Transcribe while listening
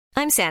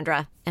I'm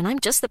Sandra, and I'm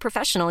just the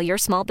professional your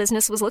small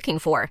business was looking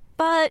for.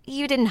 But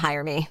you didn't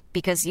hire me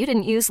because you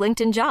didn't use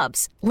LinkedIn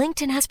Jobs.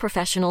 LinkedIn has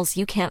professionals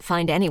you can't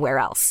find anywhere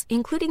else,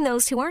 including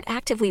those who aren't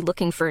actively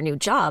looking for a new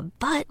job,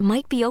 but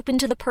might be open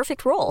to the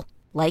perfect role,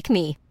 like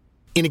me.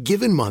 In a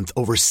given month,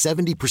 over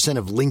 70%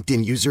 of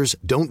LinkedIn users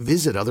don't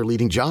visit other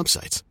leading job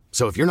sites.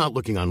 So if you're not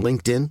looking on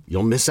LinkedIn,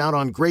 you'll miss out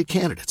on great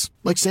candidates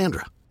like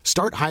Sandra.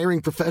 Start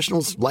hiring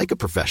professionals like a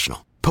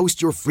professional.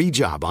 Post your free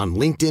job on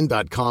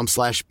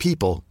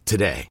linkedin.com/people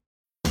today.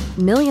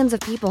 Millions of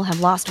people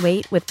have lost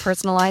weight with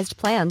personalized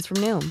plans from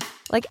Noom.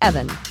 Like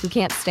Evan, who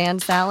can't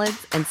stand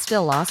salads and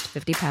still lost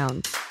 50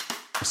 pounds.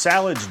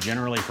 Salads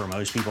generally for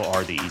most people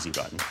are the easy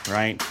button,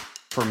 right?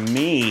 For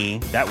me,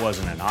 that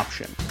wasn't an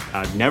option.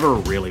 I never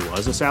really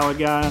was a salad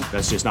guy.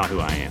 That's just not who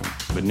I am.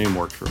 But Noom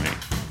worked for me.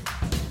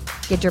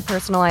 Get your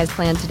personalized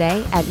plan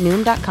today at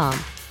Noom.com.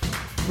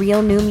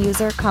 Real Noom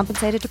user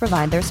compensated to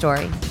provide their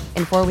story.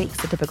 In 4 weeks,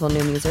 the typical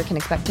Noom user can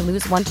expect to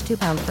lose 1 to 2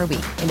 pounds per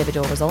week.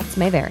 Individual results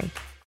may vary.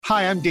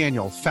 Hi, I'm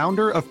Daniel,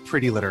 founder of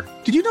Pretty Litter.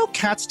 Did you know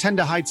cats tend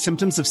to hide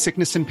symptoms of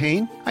sickness and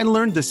pain? I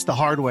learned this the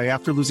hard way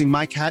after losing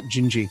my cat,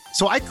 Gingy.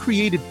 So I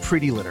created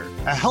Pretty Litter,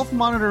 a health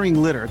monitoring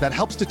litter that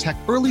helps detect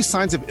early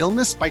signs of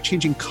illness by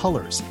changing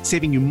colors,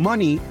 saving you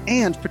money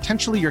and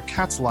potentially your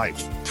cat's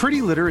life.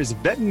 Pretty Litter is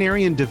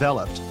veterinarian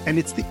developed, and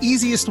it's the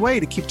easiest way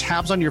to keep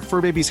tabs on your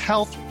fur baby's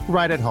health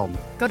right at home.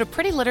 Go to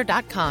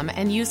prettylitter.com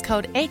and use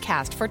code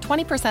ACAST for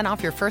 20%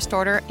 off your first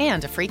order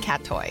and a free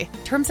cat toy.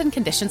 Terms and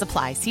conditions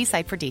apply. See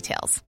site for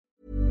details.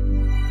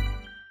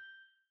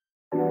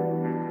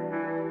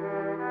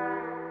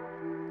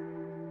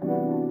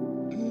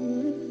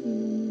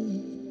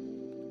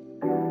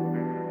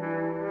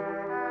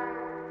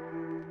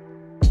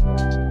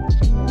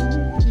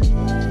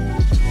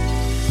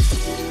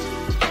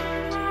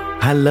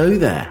 Hello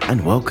there,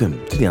 and welcome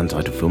to the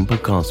Untitled Film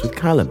Podcast with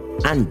Callum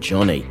and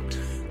Johnny.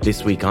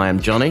 This week I am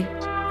Johnny.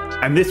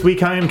 And this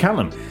week I am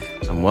Callum.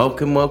 And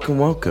welcome.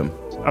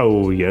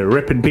 Oh, you're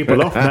ripping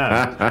people off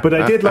now. But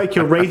I did like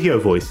your radio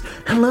voice.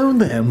 Hello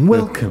there, and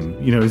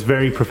welcome. You know, it's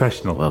very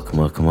professional. Welcome.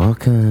 Welcome.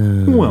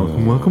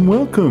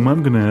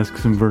 I'm going to ask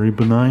some very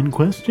benign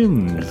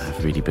questions. I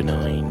have really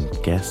benign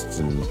guests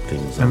and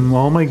things. And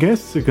all my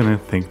guests are going to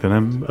think that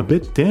I'm a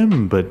bit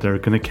dim, but they're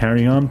going to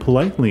carry on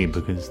politely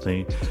because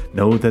they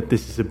know that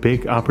this is a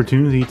big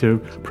opportunity to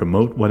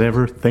promote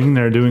whatever thing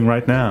they're doing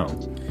right now.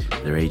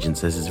 Their agent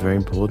says it's very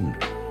important.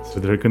 So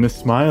they're going to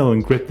smile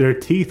and grit their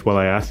teeth while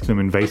I ask them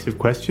invasive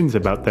questions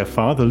about their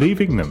father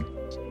leaving them.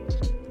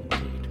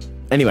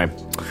 Anyway,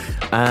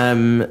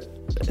 after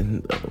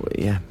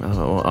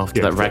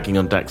that ragging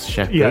on Dax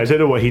Shepard. Yeah, I don't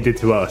know what he did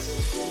to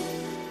us.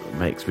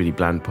 Makes really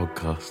bland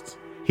podcasts.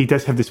 He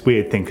does have this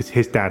weird thing because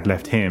his dad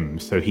left him,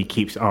 so he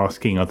keeps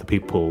asking other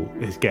people,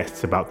 his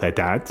guests, about their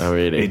dads. Oh,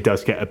 really? It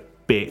does get a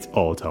bit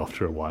odd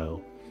after a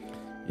while.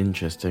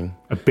 Interesting.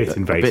 A bit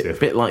invasive. A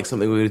bit like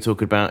something we're going to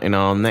talk about in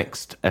our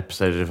next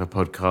episode of a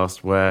podcast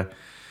where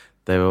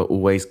there are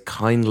always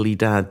kindly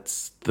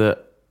dads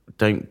that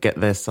don't get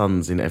their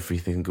sons in every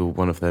single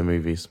one of their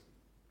movies.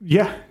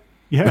 Yeah.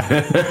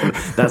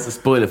 That's a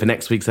spoiler for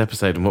next week's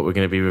episode and what we're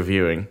going to be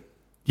reviewing.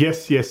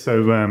 Yes.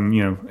 So,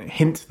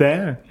 hint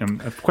there.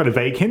 Quite a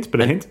vague hint, but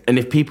a hint. And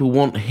if people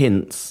want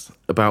hints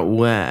about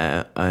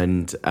where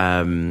and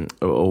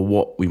or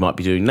what we might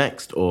be doing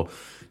next, or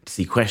to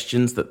see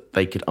questions that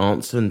they could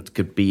answer and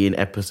could be in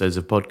episodes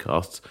of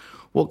podcasts,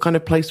 what kind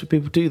of place would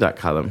people do that,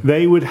 Callum?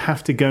 They would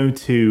have to go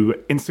to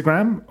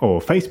Instagram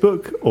or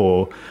Facebook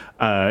or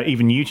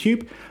even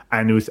YouTube,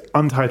 and it was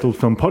Untitled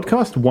Film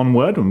Podcast, one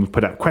word, and we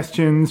put out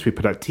questions, we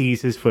put out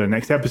teasers for the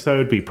next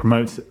episode, we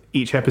promote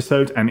each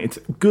episode, and it's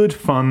good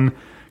fun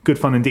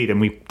indeed.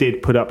 And we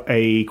did put up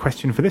a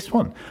question for this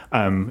one.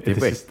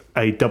 This is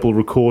a double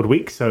record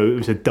week, so it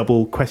was a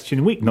double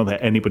question week. Not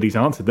that anybody's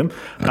answered them.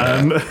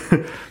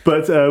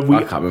 But I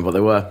can't remember what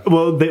they were.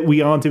 Well,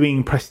 we are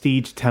doing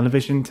prestige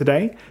television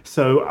today.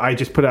 So I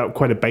just put out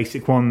quite a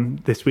basic one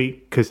this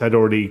week because I'd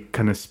already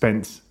kind of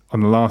spent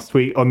on the last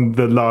week.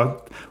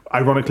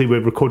 Ironically,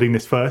 we're recording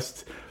this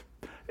first.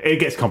 It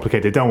gets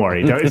complicated, don't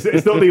worry.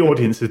 It's not the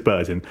audience's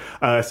burden.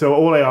 So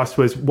all I asked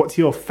was, what's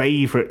your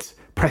favourite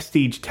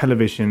prestige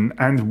television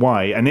and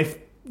why? And if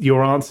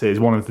your answer is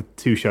one of the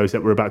two shows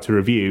that we're about to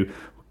review,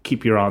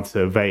 keep your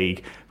answer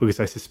vague because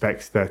I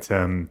suspect that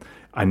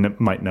I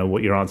might know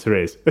what your answer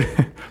is.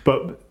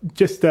 But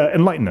just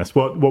enlighten us.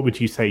 What would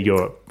you say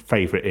your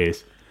favourite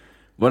is?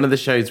 One of the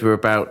shows we're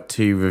about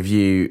to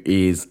review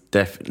is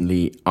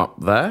definitely up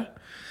there.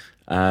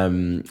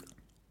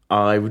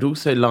 I would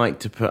also like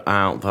to put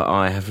out that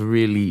I have a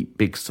really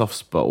big soft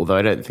spot, although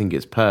I don't think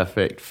it's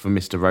perfect, for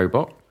Mr.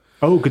 Robot.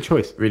 Oh, good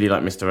choice. Really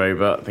like Mr.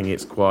 Robot. I think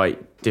it's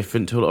quite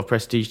different to a lot of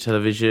prestige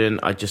television.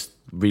 I just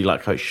really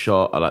like how it's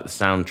shot. I like the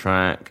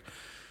soundtrack.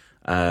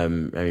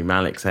 Rami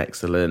Malek's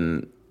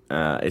excellent.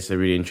 It's a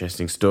really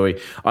interesting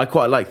story. I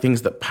quite like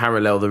things that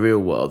parallel the real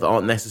world, that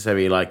aren't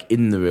necessarily like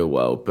in the real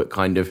world, but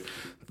kind of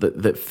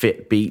that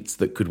fit beats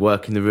that could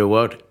work in the real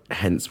world.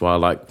 Hence why I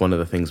like one of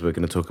the things we're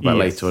going to talk about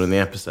later on in the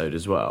episode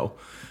as well.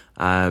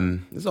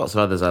 There's lots of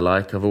others I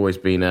like. I've always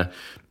been a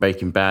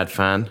Breaking Bad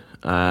fan.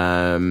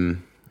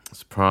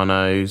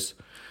 Sopranos.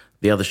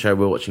 The other show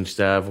we're watching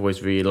today I've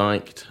always really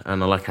liked.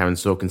 And I like Aaron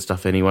Sorkin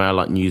stuff anyway. I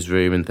like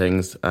Newsroom and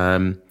things.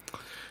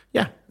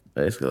 Yeah,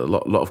 it's got a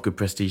lot of good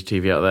prestige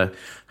TV out there.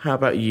 How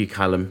about you,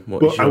 Callum?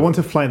 I want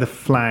to fly the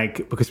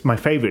flag because my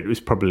favourite was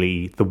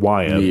probably The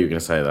Wire. I knew you were going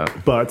to say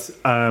that. But,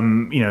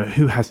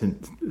 who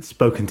hasn't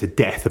spoken to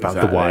death about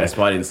The Wire? That's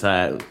why I didn't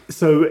say it.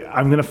 So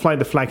I'm going to fly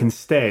the flag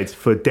instead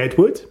for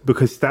Deadwood,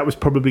 because that was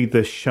probably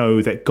the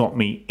show that got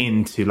me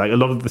into, like, a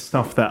lot of the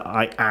stuff that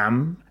I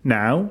am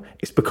now.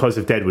 It's because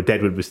of Deadwood.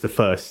 Deadwood was the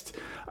first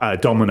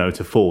domino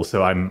to fall.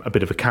 So I'm a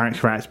bit of a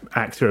character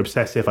actor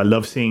obsessive. I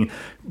love seeing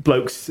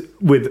blokes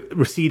with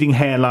receding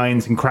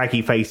hairlines and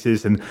craggy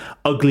faces and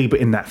ugly,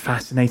 but in that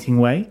fascinating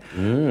way.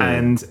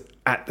 And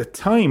at the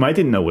time, I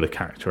didn't know what a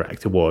character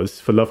actor was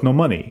for Love Nor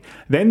Money.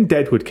 Then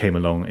Deadwood came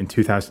along in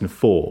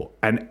 2004,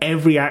 and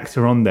every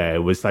actor on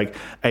there was like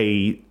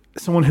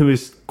someone who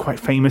was quite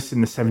famous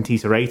in the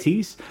 70s or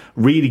 80s,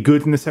 really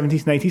good in the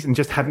 70s and 80s, and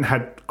just hadn't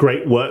had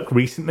great work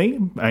recently.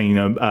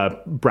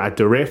 Brad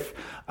Dourif,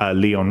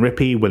 Leon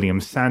Rippey, William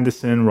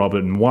Sanderson,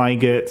 Robin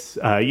Weigert,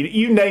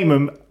 you name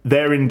them,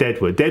 they're in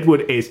Deadwood.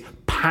 Deadwood is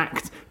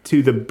packed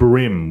to the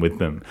brim with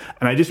them.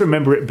 And I just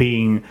remember it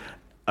being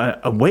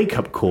a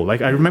wake-up call.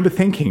 Like, I remember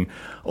thinking,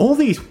 all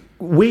these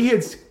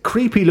weird,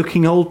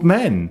 creepy-looking old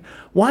men,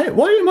 why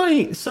am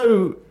I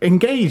so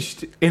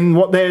engaged in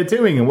what they're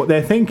doing and what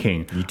they're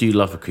thinking? You do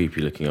love a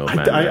creepy-looking old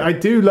man. I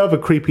do love a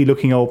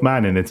creepy-looking old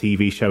man in a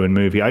TV show and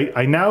movie.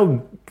 I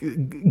now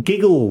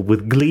giggle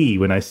with glee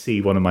when I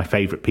see one of my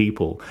favourite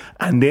people.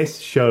 And this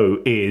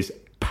show is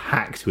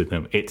packed with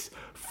them. It's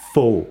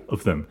full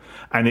of them.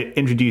 And it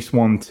introduced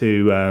everyone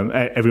to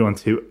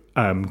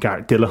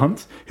Garrett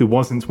Dillahunt, who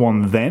wasn't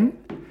one then,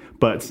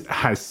 but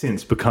has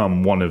since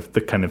become one of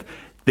the kind of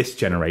this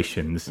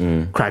generation's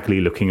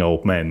craggly looking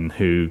old men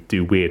who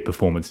do weird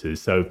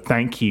performances. So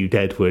thank you,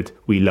 Deadwood.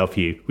 We love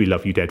you. We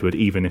love you, Deadwood,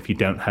 even if you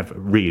don't have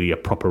really a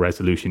proper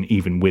resolution,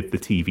 even with the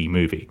TV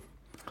movie.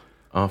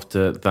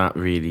 After that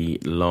really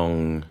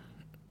long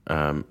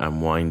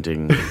and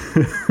winding... I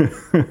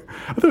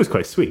thought it was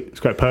quite sweet.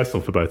 It's quite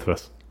personal for both of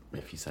us.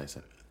 If you say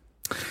so.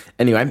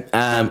 Anyway,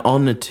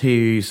 on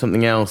to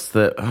something else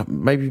that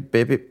maybe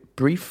be a bit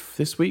brief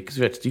this week, because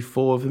we had to do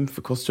 4 of them for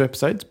cost 2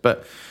 episodes,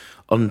 but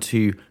on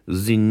to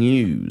the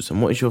news.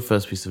 And what is your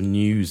first piece of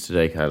news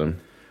today,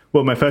 Callum?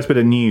 Well, my first bit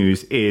of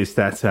news is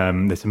that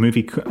there's a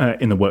movie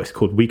in the works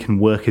called We Can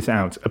Work It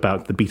Out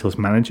about the Beatles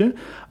manager.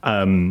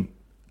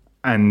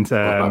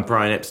 About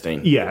Brian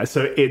Epstein. Yeah,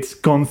 so it's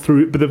gone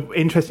through, but the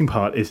interesting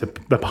part is the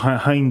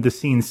behind the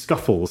scenes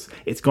scuffles.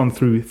 It's gone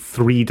through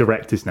 3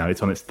 directors now.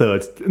 It's on its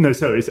third. No,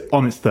 sorry, it's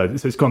on its third.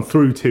 So it's gone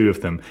through 2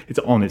 of them. It's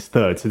on its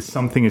third. So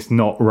something is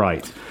not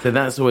right. So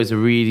that's always a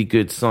really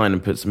good sign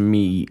and puts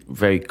me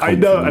very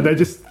confident. I know, and I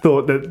just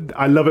thought that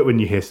I love it when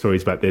you hear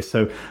stories about this.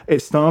 So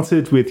it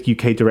started with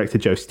UK director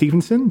Joe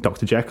Stevenson,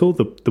 Dr. Jekyll,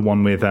 the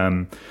one with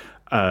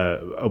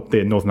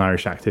the Northern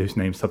Irish actor whose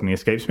name suddenly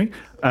escapes me,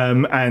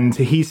 and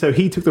he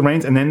took the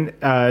reins, and then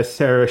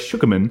Sarah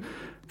Sugarman,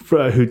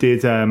 who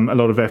did a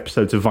lot of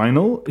episodes of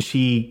Vinyl,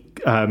 she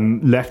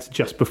left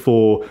just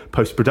before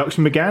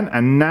post-production began,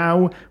 and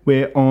now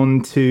we're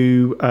on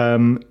to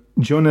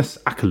Jonas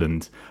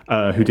Åkerlund,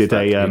 who did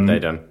a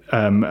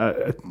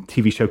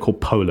TV show called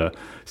Polar.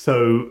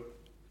 So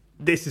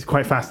this is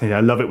quite fascinating.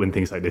 I love it when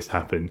things like this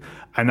happen.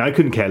 And I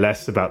couldn't care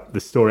less about the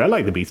story. I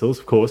like the Beatles,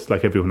 of course,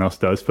 like everyone else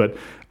does. But,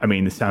 I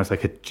mean, it sounds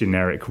like a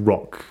generic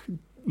rock,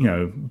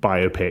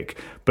 biopic.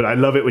 But I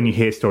love it when you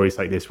hear stories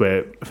like this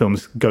where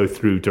films go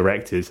through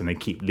directors and they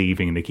keep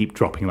leaving and they keep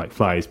dropping like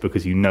flies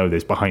because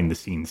there's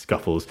behind-the-scenes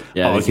scuffles.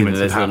 Yeah, arguments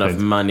there's not enough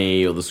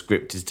money, or the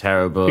script is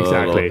terrible.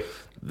 Exactly. Or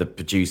the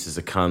producer's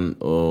a cunt,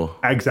 or...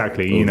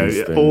 Exactly.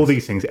 All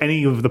these things.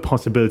 Any of the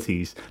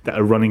possibilities that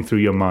are running through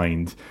your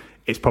mind...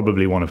 It's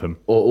probably one of them.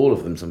 Or all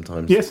of them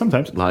sometimes. Yeah,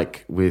 sometimes.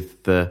 Like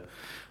with the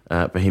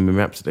Bohemian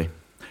Rhapsody.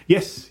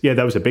 Yes, yeah,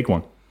 that was a big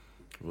one.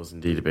 It was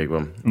indeed a big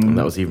one. And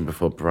that was even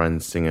before Bryan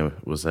Singer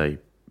was a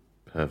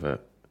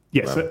pervert.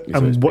 Yes,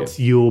 and what's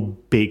your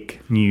big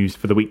news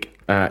for the week?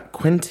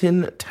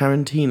 Quentin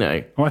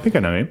Tarantino. Oh, I think I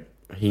know him.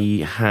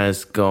 He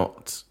has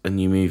got a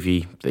new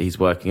movie that he's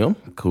working on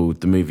called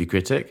The Movie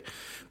Critic,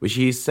 which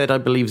he said, I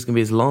believe, is going to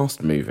be his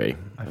last movie.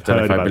 I don't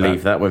know if I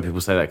believe that when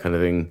people say that kind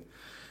of thing.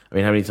 I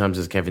mean, how many times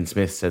has Kevin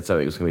Smith said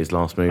something was going to be his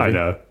last movie? I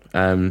know.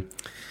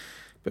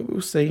 But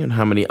we'll see. And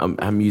how many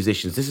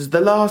musicians. This is the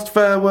last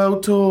farewell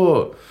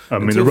tour. I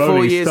mean, the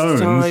Rolling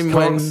Stones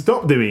can't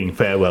stop doing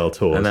farewell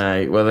tours. I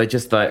know. Well, they're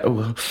just like,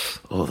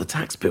 the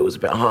tax bill was a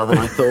bit higher than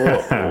I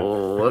thought.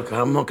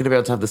 I'm not going to be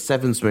able to have the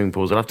 7 swimming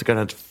pools. I'll have to go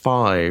down to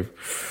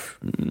 5.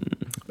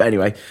 But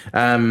anyway,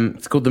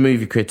 it's called The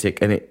Movie Critic,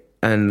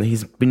 and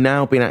he's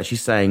now been actually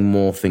saying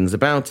more things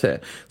about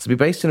it. So it'll be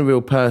based on a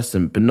real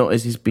person, but not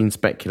as he's been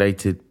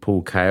speculated,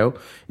 Paul Kael.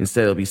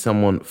 Instead, it'll be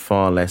someone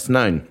far less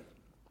known.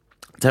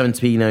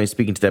 Tarantino,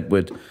 speaking to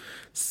Deadwood,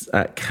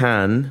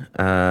 Cannes,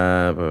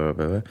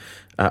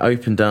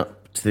 opened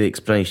up to the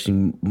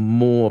explanation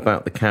more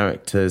about the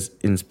character's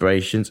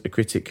inspirations. A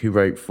critic who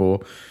wrote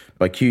for,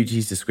 by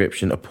QG's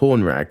description, a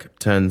porn rag,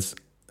 turns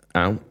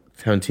out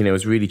Tarantino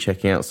was really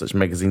checking out such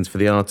magazines for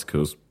the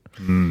articles.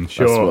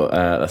 Sure.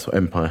 That's what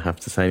Empire have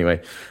to say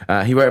anyway.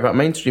 He wrote about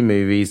mainstream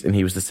movies and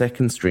he was the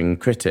second string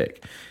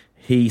critic.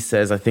 He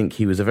says, I think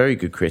he was a very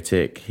good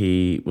critic.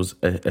 He was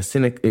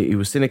he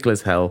was cynical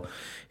as hell.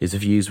 His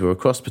views were a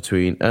cross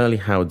between early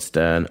Howard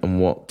Stern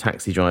and what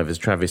Taxi Driver's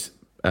Travis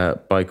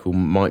Bickle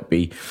might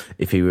be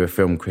if he were a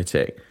film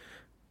critic.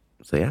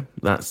 So yeah,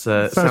 that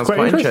sounds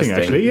quite interesting.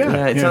 Actually,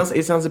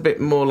 It sounds a bit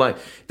more like,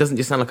 it doesn't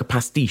just sound like a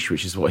pastiche,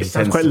 which is what he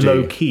tends to do. It sounds quite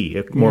low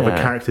key, more of a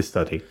character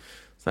study.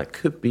 So that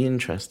could be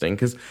interesting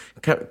because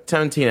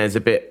Tarantino is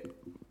a bit,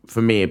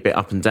 for me, a bit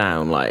up and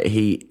down. Like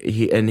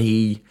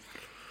he,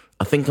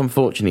 I think,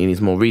 unfortunately, in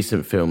his more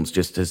recent films,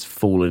 just has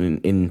fallen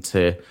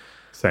into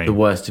the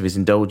worst of his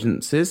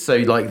indulgences. So,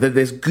 like,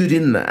 there's good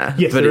in there,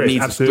 but it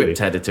needs a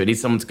script editor. It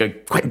needs someone to go,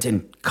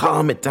 Quentin,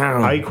 calm it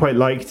down. I quite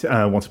liked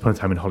Once Upon a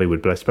Time in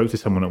Hollywood, but I spoke to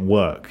someone at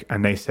work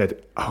and they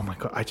said, oh my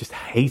God, I just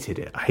hated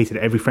it. I hated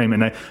every frame.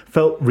 And I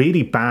felt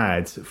really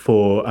bad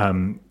for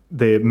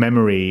the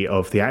memory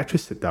of the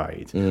actress that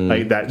died.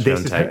 Like that,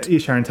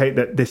 Sharon Tate,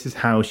 that this is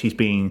how she's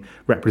being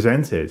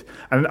represented.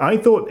 And I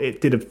thought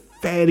it did a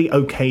fairly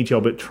okay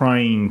job at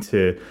trying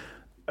to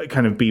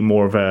kind of be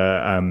more of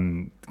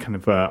an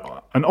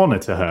honor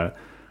to her.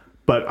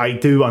 But I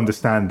do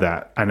understand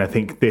that, and I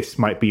think this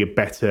might be a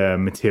better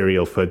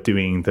material for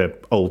doing the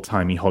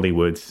old-timey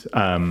Hollywood.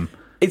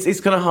 It's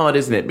kind of hard,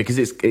 isn't it? Because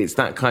it's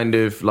that kind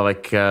of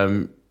like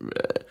revisionist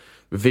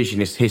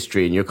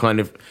history, and you're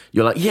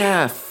like,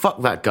 yeah,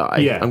 fuck that guy.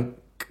 Yeah. I'm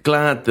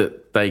glad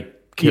that they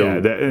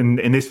killed. Yeah,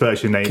 in this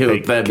version they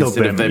killed them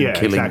instead of them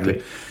killing exactly.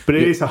 them. But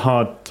it is a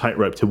hard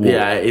tightrope to walk.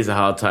 Yeah, it is a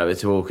hard tightrope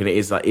to walk, and it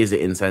is like, is it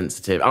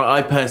insensitive?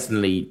 I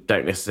personally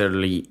don't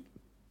necessarily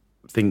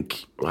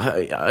think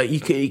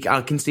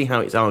I can see how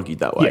it's argued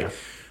that way,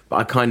 but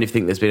I kind of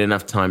think there's been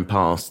enough time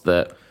passed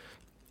that,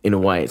 in a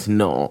way, it's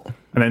not.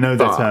 And I know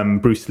that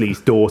Bruce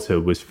Lee's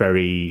daughter was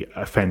very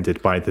offended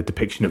by the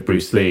depiction of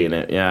Bruce Lee in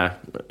it. Yeah.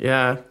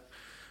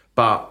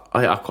 But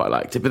I quite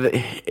liked it. But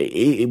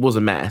it was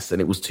a mess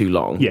and it was too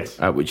long. Yes.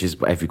 Which is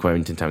every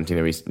Quentin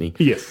Tarantino recently.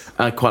 Yes.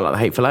 I quite like The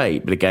Hateful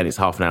Eight, but again, it's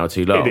half an hour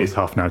too long. It is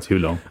half an hour too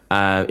long.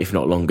 If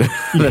not longer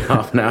than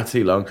half an hour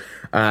too long.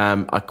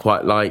 I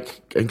quite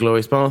like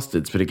Inglourious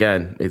Bastards, but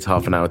again, it's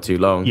half an hour too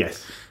long.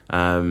 Yes.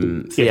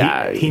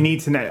 He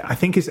needs to know. I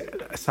think it's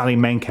Sally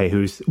Menke,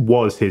 who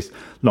was his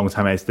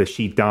longtime editor.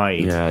 She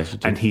died,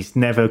 and he's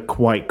never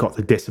quite got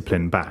the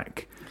discipline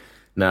back.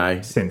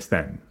 No, since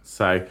then.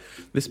 So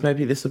this will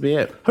be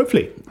it.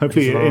 Hopefully,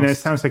 it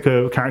sounds like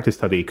a character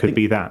study. Could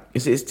be that.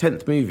 Is it his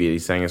 10th movie?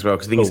 He's saying as well,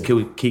 because I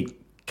think he's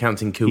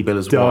counting Kill Bill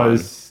as one.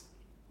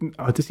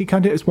 Does he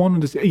count it as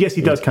one? Yes,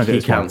 he does count it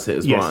as one. He counts it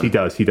as one.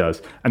 Yes, he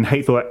does. And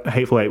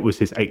Hateful Eight was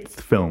his 8th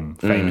film,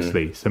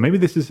 famously. So maybe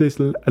this is his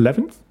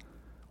 11th.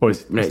 Or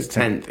it's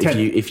 10th.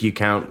 If you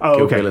count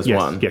Kill Bill as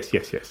one. Yes.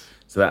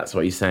 So that's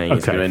what he's saying.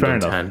 He's going to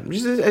end on 10. Which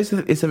is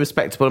it's a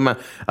respectable amount.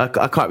 I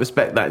quite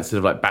respect that, instead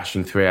of like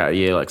bashing 3 out a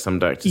year like some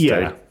directors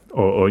do.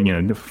 Or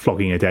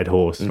flogging a dead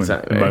horse when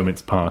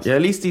moments pass. Yeah,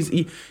 at least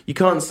you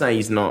can't say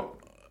he's not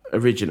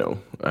original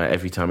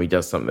every time he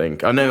does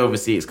something. I know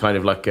obviously it's kind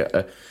of like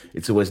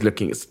it's always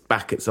looking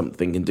back at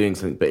something and doing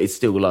something, but it's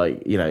still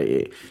like,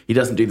 he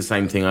doesn't do the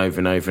same thing over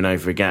and over and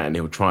over again.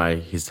 He'll try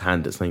his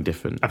hand at something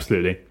different.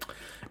 Absolutely.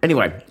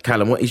 Anyway,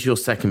 Callum, what is your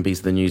second piece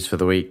of the news for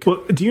the week?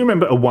 Well, do you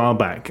remember a while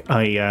back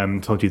I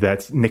told you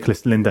that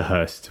Nicholas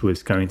Lyndhurst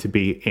was going to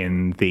be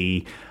in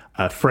the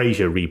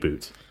Frasier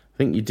reboot? I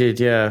think you did,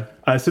 yeah.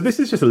 So this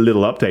is just a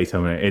little update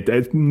on it.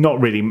 It's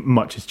not really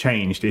much has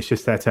changed. It's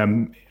just that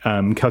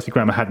Kelsey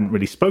Grammer hadn't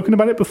really spoken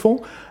about it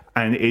before,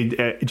 and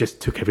it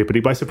just took everybody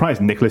by surprise.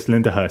 Nicholas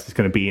Lyndhurst is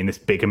going to be in this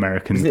big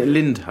American... Isn't it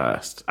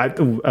Lyndhurst?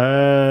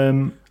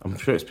 I'm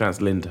sure it's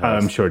pronounced Lyndhurst.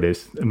 I'm sure it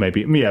is.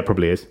 Maybe. Yeah, it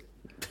probably is.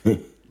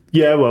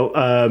 Yeah, well...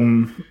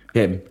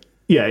 him.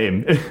 Yeah,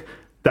 him.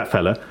 That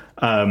fella.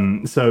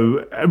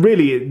 So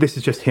really, this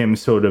is just him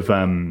sort of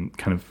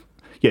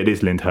Yeah, it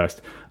is Lyndhurst.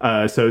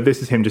 So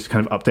this is him just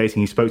kind of updating.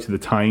 He spoke to the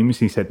Times.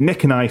 He said,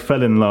 Nick and I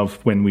fell in love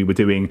when we were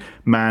doing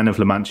Man of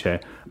La Mancha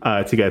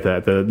together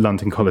at the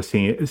London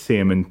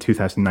Coliseum in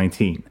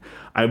 2019.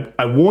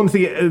 I warned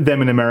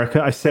them in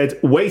America. I said,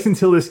 wait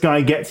until this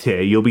guy gets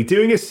here. You'll be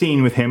doing a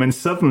scene with him and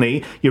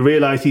suddenly you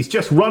realise he's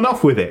just run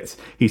off with it.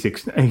 He's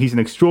an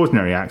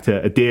extraordinary actor,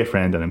 a dear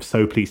friend, and I'm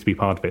so pleased to be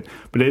part of it.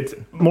 But it's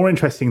more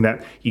interesting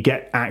that you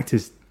get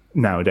actors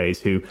nowadays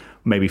who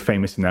may be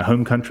famous in their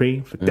home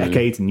country for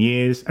decades and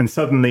years, and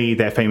suddenly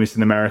they're famous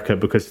in America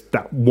because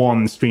that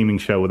one streaming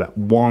show or that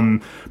one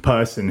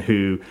person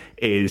who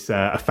is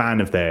a fan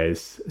of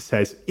theirs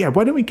says, yeah,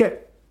 why don't we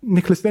get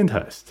Nicholas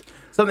Lyndhurst?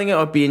 Something that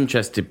I'd be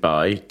interested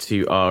by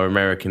to our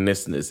American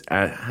listeners,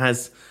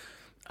 has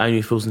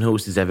Only Fools and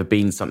Horses ever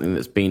been something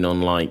that's been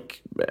on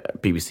like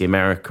BBC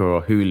America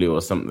or Hulu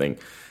or something?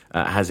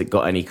 Has it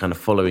got any kind of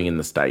following in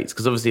the States?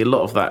 Because obviously a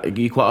lot of that,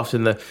 you quite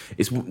often,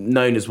 it's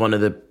known as one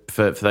of the,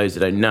 for those that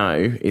don't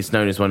know, it's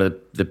known as one of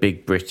the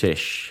big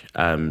British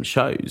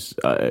shows.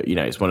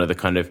 It's one of the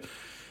kind of,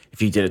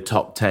 if you did a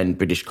top 10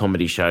 British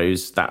comedy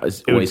shows, that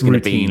was always going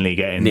to be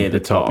near the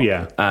top.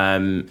 Yeah.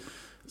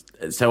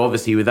 So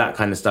obviously with that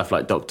kind of stuff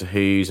like Doctor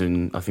Who's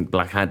and I think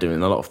Blackadder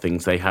and a lot of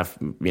things, they have,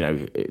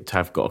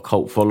 have got a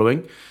cult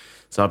following.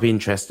 So I'd be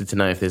interested to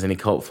know if there's any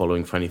cult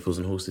following for Any Fools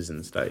and Horses in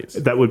the States.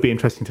 That would be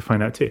interesting to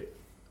find out too.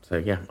 So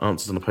yeah,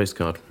 answers on a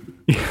postcard.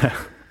 Yeah,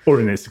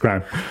 or in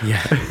Instagram.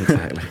 Yeah,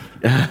 exactly.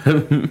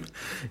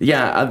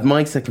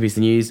 My second piece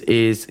of news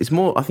is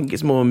more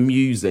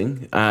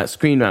amusing.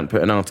 Screen Rant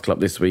put an article up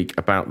this week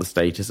about the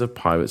status of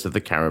Pirates of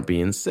the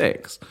Caribbean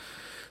 6.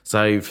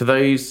 So for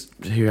those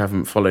who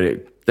haven't followed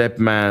it, Dead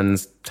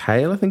Man's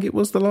Tale, I think it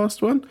was the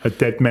last one. A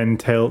Dead Men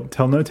Tell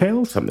No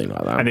Tales? Something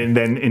like that. And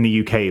then in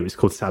the UK, it was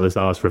called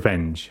Salazar's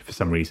Revenge for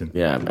some reason.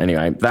 Yeah,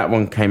 anyway, that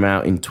one came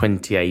out in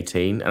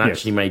 2018 and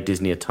actually made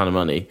Disney a ton of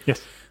money.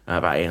 Yes.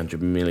 About $800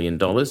 million.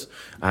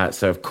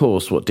 So, of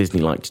course, what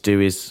Disney like to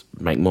do is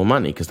make more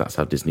money because that's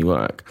how Disney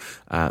work.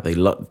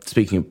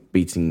 Speaking of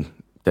beating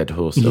dead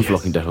horses, of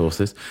flocking dead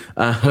horses.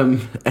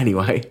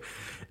 Anyway,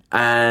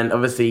 and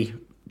obviously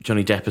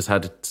Johnny Depp has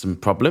had some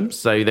problems,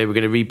 so they were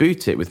going to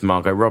reboot it with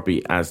Margot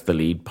Robbie as the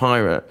lead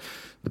pirate.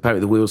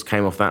 The wheels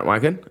came off that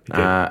wagon,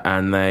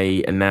 and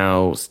they are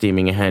now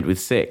steaming ahead with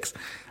 6.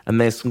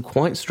 And there's some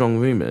quite strong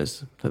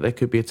rumours that there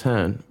could be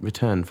a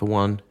return for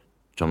one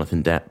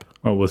Jonathan Depp.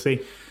 Well, we'll see.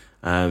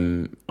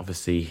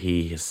 Obviously,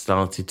 he has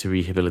started to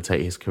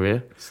rehabilitate his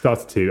career.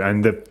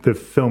 And the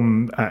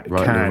film at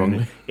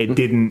Cannes, it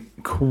didn't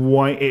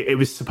quite. It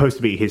was supposed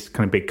to be his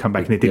kind of big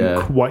comeback, and it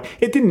didn't quite.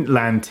 It didn't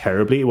land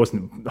terribly. It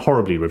wasn't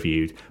horribly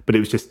reviewed, but it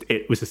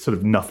was a sort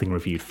of nothing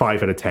reviewed.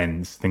 5 out of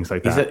 10s, things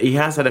like that. He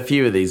has had a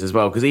few of these as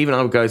well, because even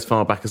I would go as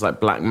far back as like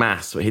Black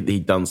Mass, where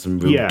he'd done some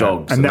real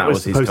dogs, and that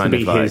was his kind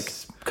of like.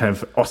 Kind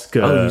of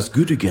Oscar. Oh, he's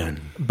good again.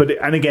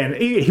 And again,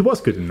 he was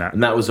good in that.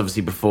 And that was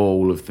obviously before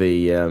all of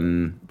the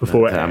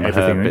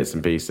everything bits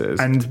and pieces.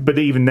 But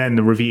even then,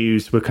 the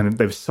reviews were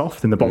they were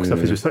soft, and the box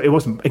office was. It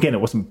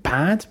wasn't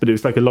bad, but it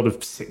was like a lot of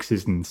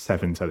 6s and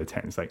 7s out of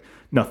 10s, like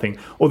nothing.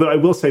 Although I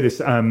will say this,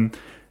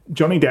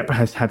 Johnny Depp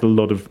has had a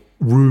lot of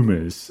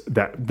rumours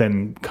that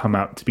then come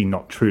out to be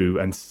not true,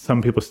 and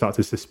some people start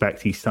to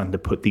suspect he's starting to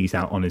put these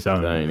out on his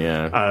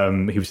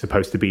own. He was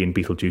supposed to be in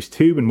Beetlejuice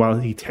 2, and while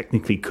he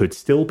technically could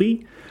still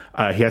be,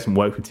 he hasn't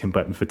worked with Tim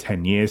Burton for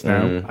 10 years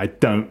now.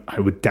 I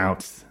would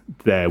doubt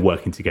they're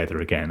working together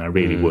again. I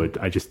really would.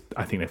 I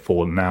think they've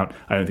fallen out.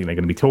 I don't think they're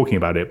going to be talking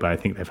about it, but I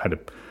think they've had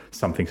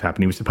something's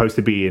happened. He was supposed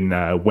to be in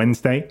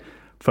Wednesday,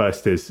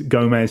 first as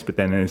Gomez, but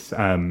then as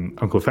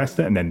Uncle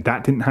Fester, and then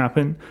that didn't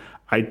happen.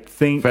 I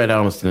think Fred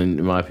Armisen,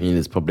 in my opinion,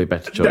 is probably a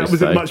better choice. That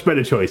was a much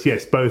better choice.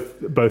 Yes,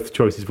 both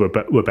choices were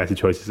better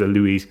choices.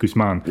 Luis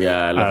Guzman,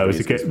 was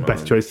a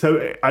better choice.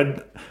 So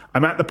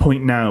I'm at the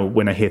point now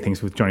when I hear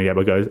things with Johnny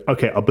Depp, I go,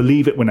 okay, I'll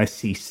believe it when I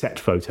see set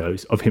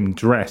photos of him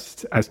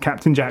dressed as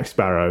Captain Jack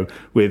Sparrow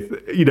with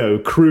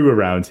crew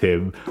around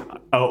him,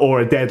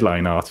 or a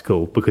Deadline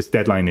article, because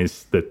Deadline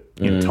is the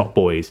top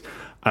boys.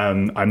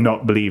 I'm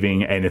not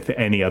believing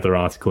any other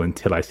article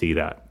until I see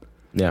that.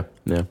 Yeah.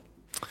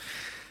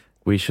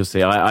 We shall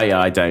see.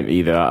 I don't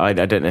either. I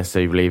don't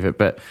necessarily believe it,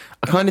 but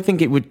I kind of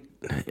think it would...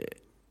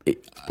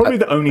 Probably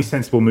the only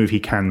sensible move he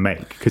can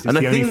make, because it's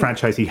the only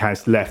franchise he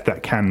has left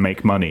that can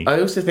make money. I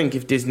also think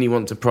if Disney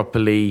want to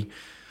properly...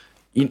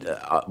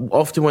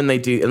 often when they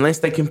do, unless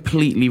they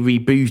completely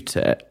reboot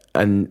it,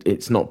 and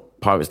it's not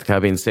Pirates of the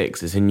Caribbean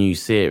 6, it's a new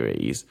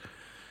series...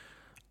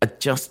 I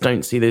just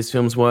don't see those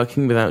films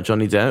working without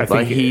Johnny Depp.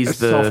 I think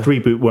soft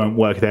reboot won't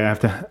work. They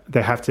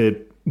have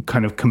to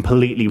kind of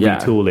completely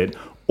retool it,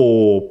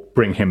 or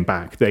bring him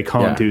back. They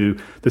can't do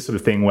the sort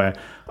of thing where,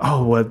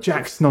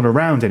 Jack's not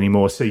around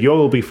anymore, so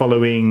you'll be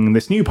following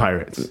this new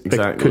Pirates. Exactly.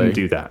 They couldn't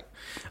do that.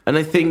 And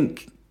I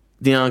think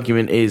the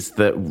argument is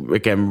that,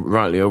 again,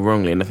 rightly or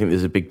wrongly, and I think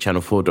there's a big Channel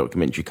 4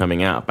 documentary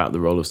coming out about the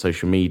role of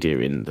social media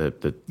in the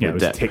it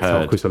was Depp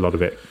TikTok was a lot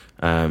of it.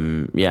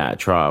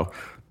 Trial.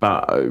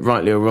 But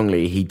rightly or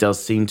wrongly, he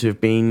does seem to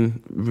have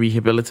been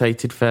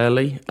rehabilitated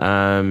fairly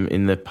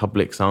in the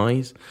public's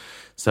eyes.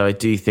 So I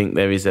do think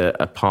there is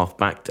a path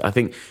back. I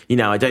think,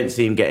 I don't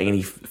see him getting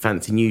any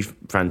fancy new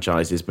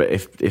franchises, but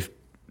if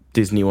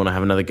Disney want to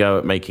have another go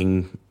at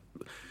making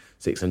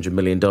 $600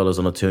 million on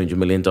a $200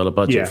 million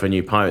budget for a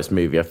new Pirates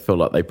movie, I feel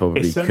like they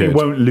probably could. It certainly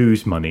won't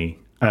lose money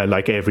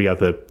like every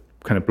other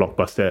kind of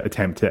blockbuster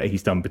attempt that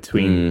he's done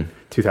between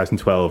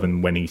 2012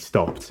 and when he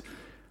stopped.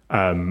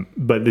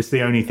 But it's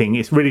the only thing,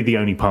 it's really the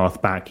only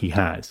path back he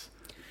has.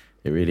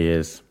 It really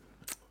is,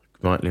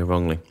 rightly or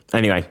wrongly.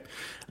 Anyway,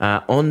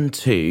 on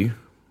to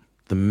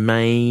the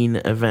main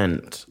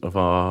event of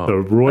the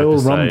Royal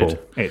episode. Rumble.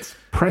 It's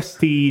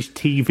prestige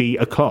TV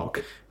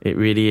o'clock. It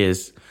really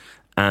is.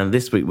 And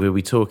this week we'll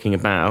be talking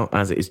about,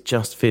 as it is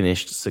just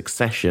finished,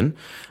 Succession.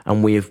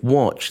 And we have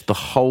watched the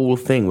whole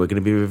thing. We're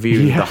going to be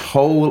reviewing the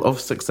whole of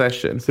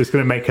Succession. So it's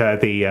going to make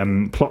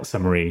the plot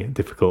summary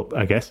difficult,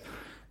 I guess.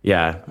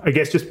 Yeah. I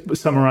guess just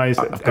summarize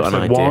I've got an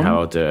episode idea 1. how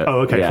I'll do it. Oh,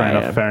 okay,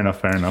 Yeah, fair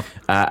enough.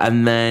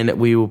 And then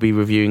we will be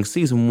reviewing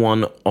season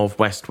 1 of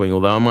West Wing,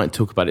 although I might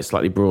talk about it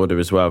slightly broader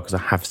as well, because I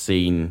have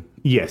seen...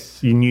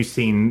 Yes, you've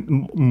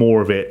seen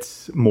more of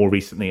it more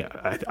recently.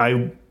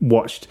 I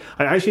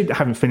actually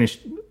haven't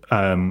finished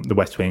The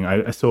West Wing.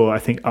 I saw, I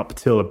think, up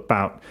till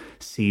about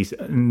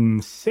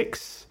season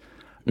 6.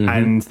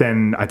 And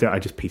then I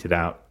just petered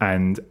out,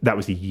 and that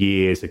was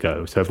years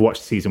ago. So I've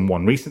watched season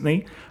 1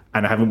 recently,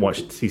 and I haven't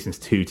watched seasons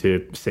 2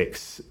 to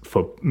 6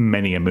 for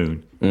many a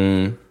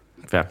moon.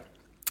 Fair.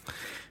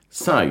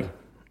 So,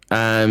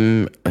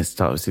 let's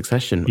start with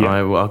Succession. Yeah.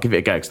 I'll give it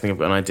a go because I think I've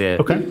got an idea.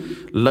 Okay.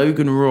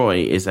 Logan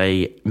Roy is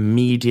a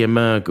media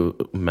mogul.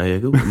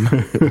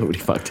 Already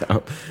fucked it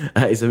up.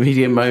 Is a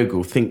media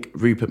mogul. Think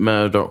Rupert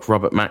Murdoch,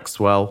 Robert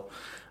Maxwell,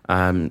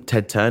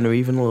 Ted Turner,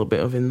 even a little bit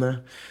of in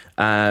there.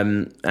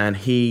 And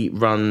he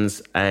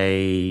runs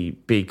a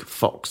big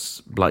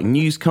Fox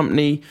news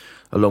company,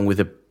 along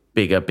with a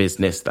bigger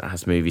business that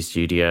has movie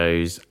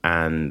studios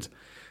and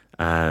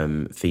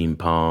theme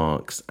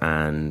parks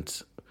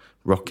and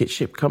rocket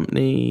ship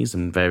companies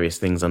and various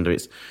things under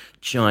its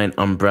giant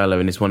umbrella,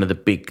 and is one of the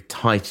big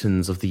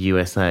titans of the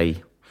USA.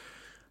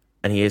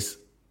 And he has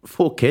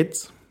 4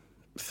 kids,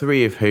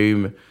 3 of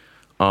whom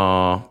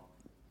are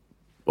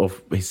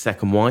of his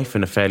second wife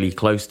and are fairly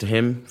close to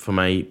him from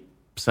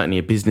certainly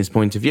a business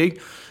point of view,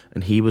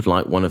 and he would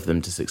like one of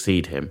them to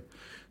succeed him.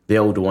 The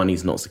older one,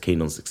 he's not so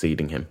keen on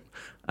succeeding him.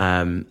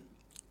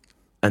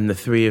 And the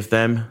 3 of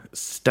them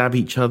stab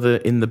each other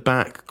in the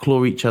back,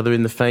 claw each other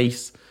in the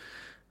face,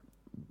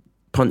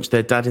 punch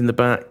their dad in the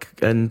back,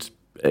 and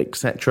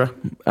etc.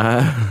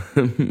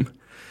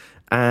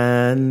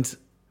 And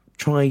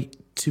try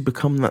to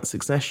become that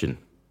succession.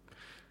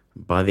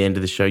 By the end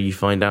of the show, you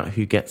find out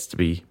who gets to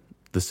be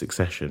the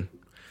succession.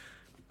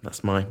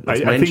 That's my I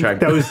intro. think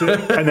that was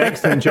an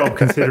excellent job,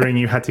 considering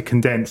you had to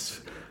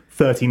condense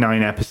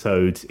 39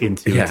 episodes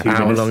into 2 minutes.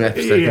 Hour-long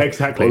episodes. Yeah,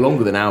 exactly. Or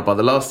longer than an hour. By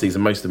the last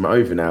season, most of them are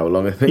over an hour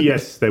long, I think.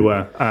 Yes, they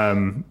were.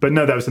 But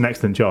no, that was an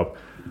excellent job.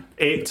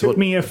 It took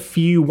me a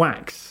few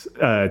whacks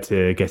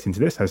to get into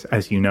this,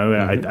 as you know.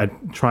 I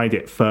tried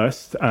it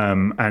first,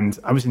 and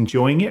I was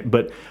enjoying it,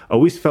 but I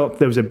always felt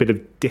there was a bit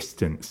of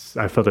distance.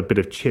 I felt a bit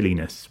of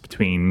chilliness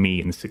between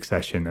me and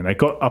Succession, and I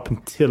got up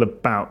until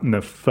about in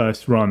the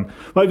first run.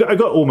 Well, I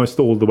got almost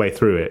all the way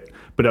through it,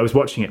 but I was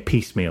watching it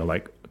piecemeal,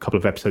 like a couple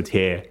of episodes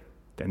here,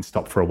 then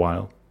stop for a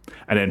while,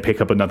 and then pick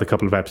up another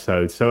couple of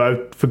episodes. So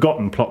I'd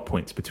forgotten plot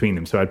points between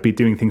them. So I'd be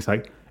doing things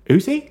like,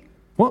 who's he?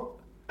 What?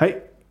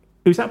 Hey,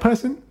 who's that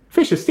person?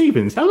 Fisher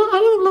Stevens. How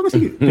long has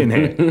he been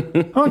here?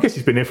 Oh, I guess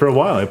he's been here for a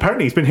while.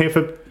 Apparently he's been here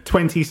for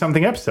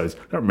 20-something episodes.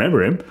 I don't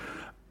remember him.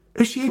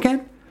 Who's she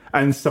again?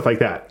 And stuff like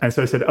that. And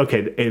so I said,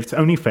 okay, it's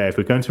only fair if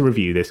we're going to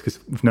review this, because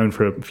we've known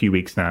for a few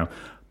weeks now,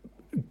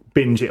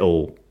 binge it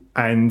all.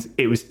 And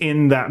it was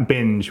in that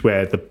binge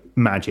where the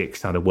magic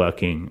started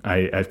working.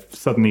 I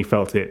suddenly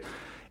felt it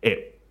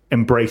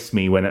embraced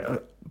me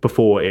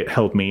before it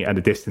held me at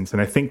a distance.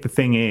 And I think the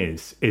thing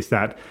is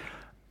that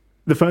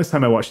the first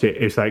time I watched it,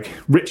 it's like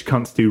rich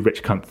cunts do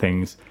rich cunt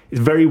things.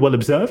 It's very well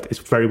observed. It's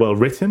very well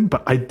written,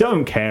 but I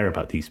don't care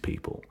about these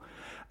people.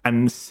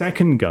 And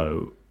second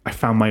go, I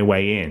found my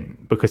way in,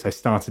 because I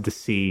started to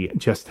see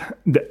just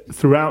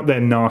throughout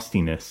their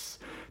nastiness,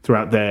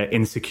 throughout their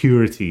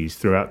insecurities,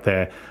 throughout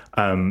their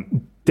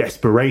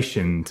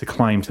desperation to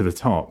climb to the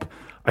top,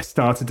 I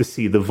started to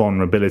see the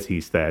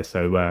vulnerabilities there.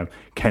 So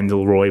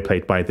Kendall Roy,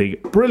 played by the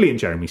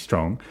brilliant Jeremy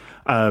Strong,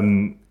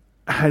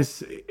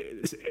 has,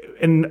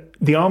 in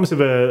the arms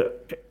of a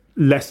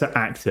lesser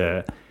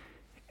actor,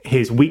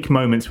 his weak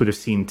moments would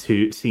seem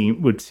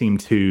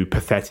too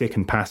pathetic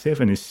and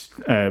passive, and his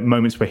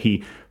moments where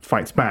he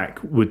fights back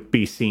would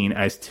be seen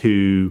as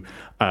too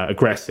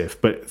aggressive.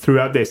 But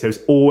throughout this,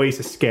 there's always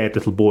a scared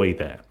little boy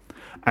there,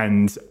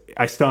 and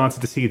I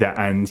started to see that,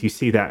 and you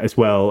see that as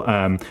well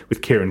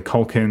with Kieran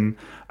Culkin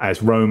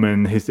as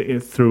Roman,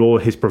 through all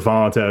his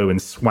bravado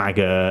and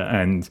swagger,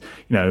 and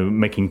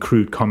making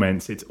crude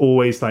comments. It's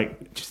always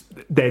like just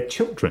they're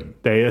children.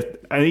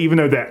 And even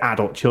though they're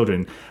adult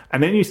children,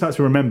 and then you start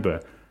to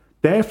remember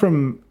they're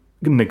from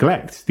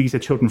neglect. These are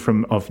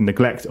children of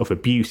neglect, of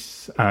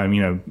abuse.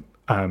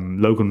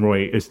 Logan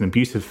Roy is an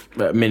abusive...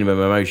 minimum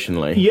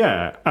emotionally.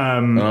 Yeah.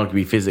 And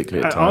arguably physically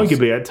at times.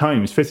 Arguably at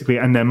times, physically.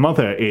 And their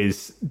mother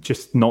is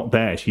just not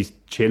there. She's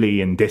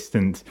chilly and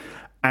distant.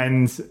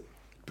 And...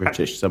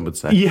 British, some would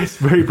say. Yes,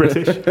 very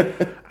British.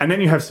 And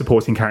then you have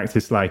supporting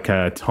characters like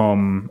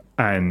Tom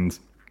and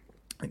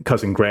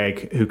Cousin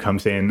Greg, who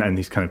comes in, and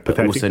he's kind of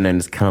pathetic. Also known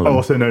as Callum.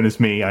 Also known as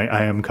me.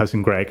 I am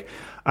Cousin Greg.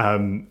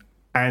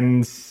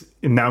 And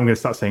now I'm going to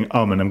start saying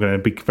and I'm going to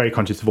be very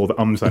conscious of all the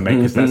ums I make,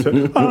 because that's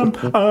Tom.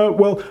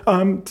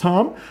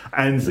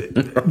 And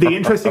the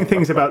interesting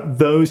things about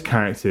those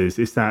characters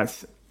is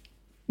that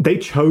they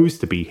chose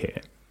to be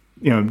here.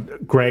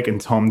 Greg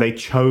and Tom, they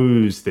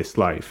chose this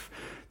life.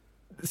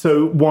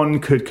 So one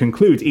could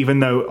conclude, even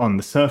though on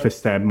the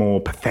surface they're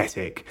more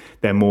pathetic,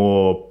 they're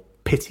more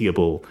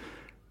pitiable,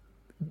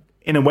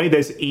 in a way,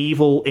 there's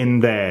evil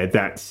in there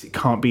that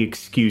can't be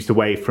excused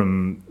away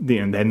from,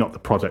 they're not the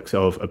products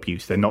of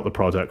abuse. They're not the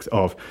products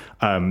of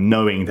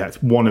knowing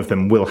that one of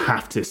them will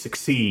have to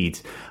succeed,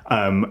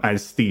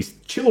 as these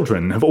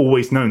children have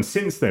always known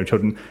since they're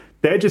children.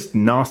 They're just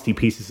nasty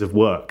pieces of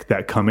work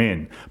that come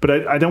in.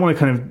 But I don't want to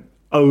kind of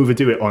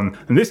overdo it on,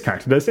 and this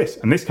character does this,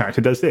 and this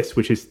character does this,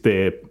 which is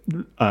the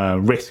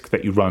risk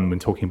that you run when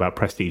talking about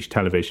prestige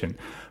television.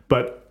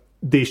 But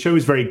the show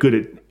is very good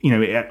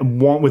at,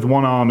 with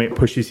one arm it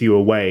pushes you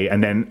away,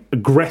 and then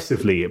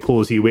aggressively it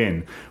pulls you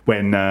in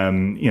when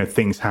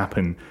things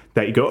happen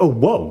that you go, oh,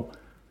 whoa,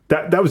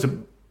 that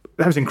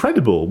was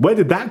incredible. Where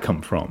did that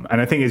come from? And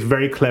I think it's a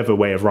very clever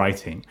way of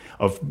writing,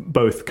 of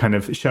both kind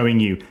of showing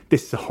you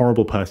this is a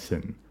horrible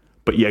person,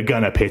 but you're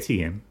gonna pity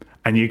him,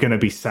 and you're gonna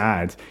be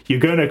sad,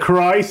 you're gonna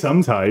cry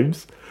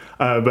sometimes.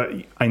 But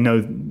I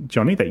know,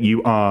 Johnny, that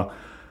you are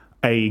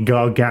a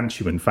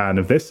gargantuan fan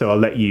of this, so I'll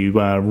let you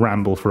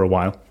ramble for a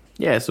while.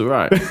 Yeah, it's all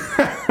right.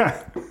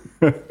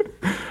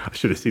 I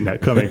should have seen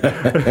that coming.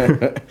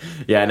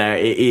 Yeah, no,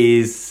 it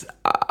is.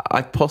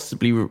 I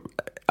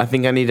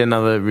think I need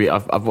another.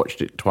 I've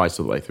watched it twice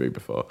all the way through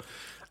before,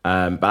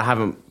 but I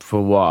haven't for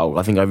a while.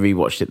 I think I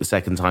rewatched it the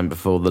second time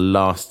before the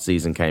last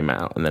season came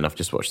out, and then I've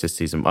just watched this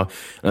season. And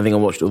I think I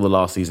watched all the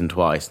last season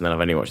twice, and then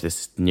I've only watched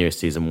this newest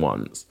season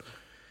once.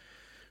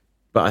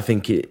 But I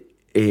think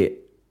it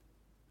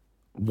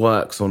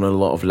works on a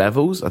lot of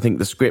levels. I think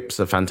the scripts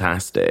are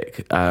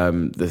fantastic.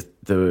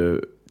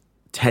 The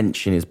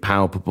tension is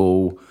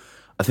palpable.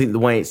 I think the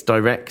way it's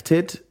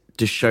directed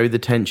to show the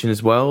tension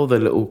as well, the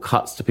little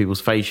cuts to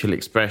people's facial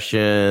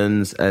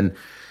expressions, and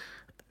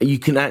you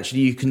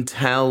can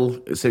tell.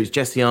 So it's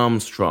Jesse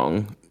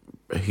Armstrong,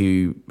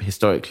 who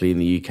historically in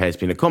the UK has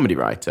been a comedy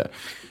writer,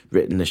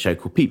 written a show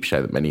called Peep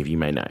Show that many of you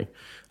may know,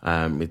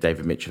 with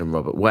David Mitchell and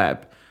Robert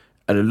Webb.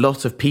 And a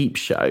lot of Peep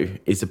Show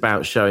is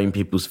about showing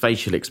people's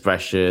facial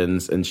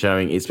expressions and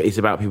showing it's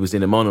about people's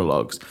inner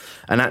monologues.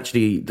 And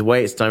actually, the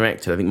way it's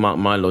directed, I think Mark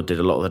Mylod did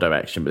a lot of the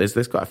direction, but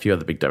there's quite a few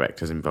other big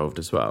directors involved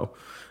as well.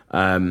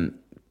 And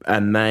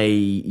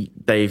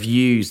they've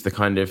used the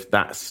kind of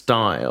that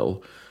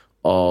style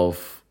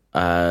of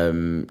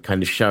kind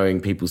of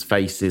showing people's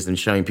faces and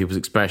showing people's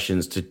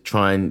expressions to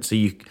try and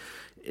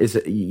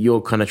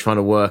you're kind of trying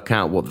to work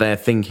out what they're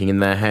thinking in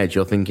their head.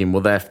 You're thinking,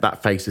 well,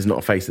 that face is not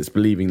a face that's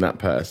believing that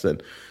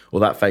person, or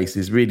that face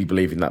is really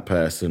believing that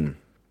person,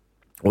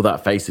 or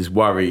that face is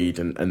worried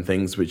and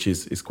things, which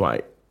is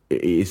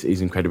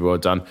incredibly well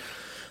done.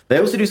 They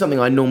also do something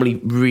I normally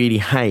really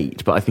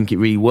hate, but I think it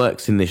really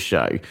works in this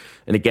show.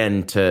 And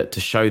again, to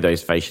show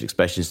those facial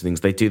expressions and things,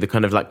 they do the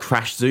kind of like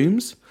crash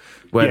zooms,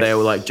 where they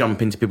will like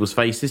jump into people's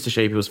faces to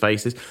show people's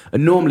faces.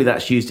 And normally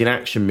that's used in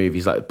action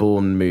movies like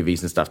Bourne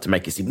movies and stuff to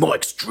make it seem more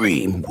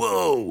extreme.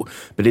 Whoa!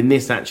 But in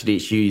this, actually,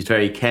 it's used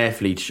very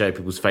carefully to show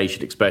people's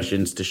facial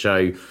expressions, to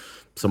show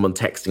someone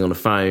texting on a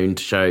phone,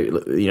 to show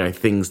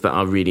things that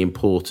are really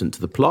important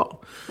to the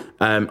plot.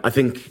 I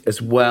think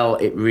as well,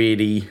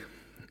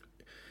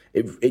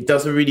 it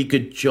does a really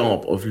good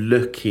job of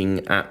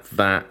looking at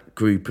that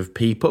group of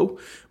people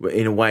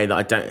in a way that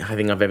I don't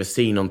think I've ever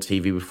seen on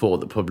TV before,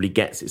 that probably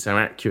gets it so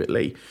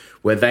accurately,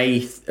 where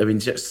they are in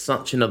just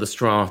such another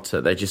strata.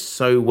 They're just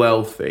so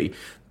wealthy.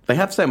 They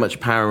have so much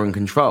power and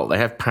control. They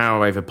have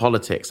power over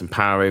politics and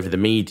power over the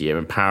media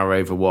and power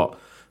over what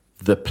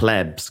the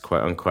plebs,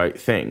 quote unquote,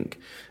 think.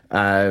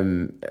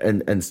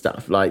 And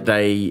stuff like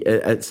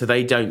so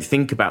they don't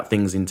think about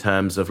things in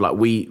terms of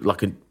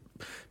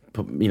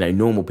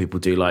normal people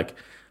do, like,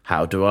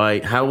 how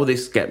will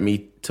this get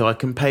me so I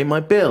can pay my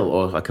bill,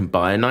 or I can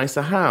buy a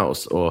nicer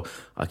house, or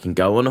I can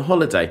go on a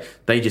holiday.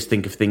 They just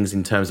think of things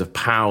in terms of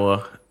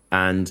power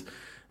and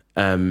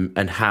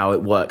how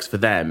it works for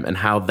them and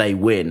how they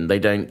win. They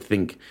don't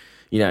think,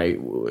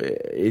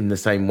 in the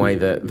same way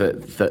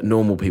that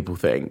normal people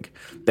think.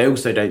 They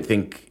also don't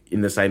think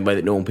in the same way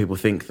that normal people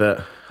think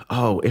that,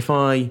 if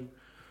I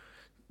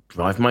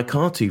drive my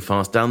car too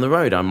fast down the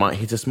road, I might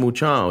hit a small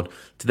child.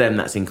 To them,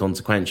 that's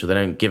inconsequential. They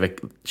don't give a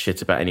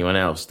shit about anyone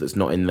else that's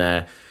not in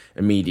their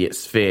immediate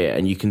sphere.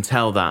 And you can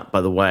tell that by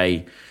the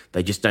way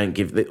they just don't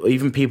give...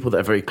 Even people that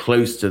are very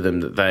close to them,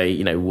 that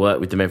they, work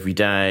with them every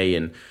day,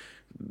 and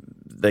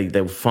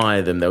they'll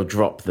fire them, they'll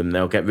drop them,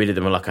 they'll get rid of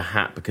them like a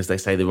hat because they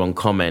say the wrong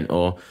comment,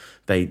 or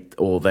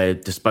they're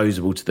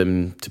disposable to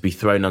them to be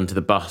thrown under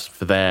the bus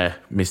for their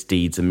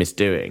misdeeds and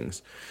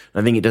misdoings.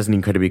 I think it does an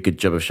incredibly good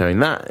job of showing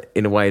that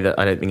in a way that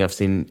I don't think I've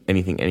seen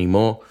anything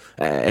anymore,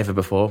 ever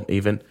before,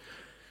 even.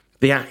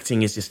 The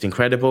acting is just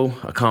incredible.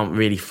 I can't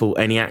really fault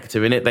any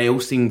actor in it. They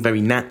all seem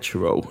very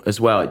natural as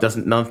well.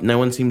 No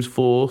one seems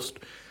forced.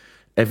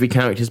 Every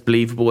character's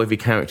believable. Every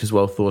character's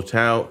well thought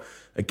out.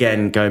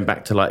 Again, going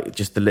back to like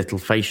just the little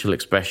facial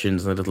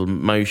expressions and the little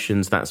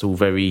motions, that's all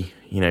very,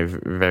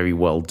 very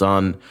well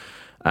done.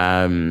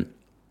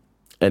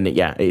 And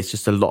it's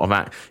just a lot of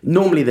act.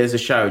 Normally there's a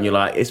show and you're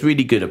like, it's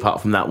really good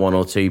apart from that one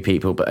or two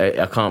people, but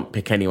I can't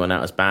pick anyone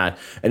out as bad.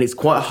 And it's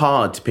quite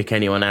hard to pick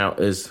anyone out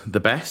as the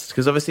best,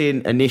 because obviously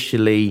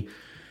initially,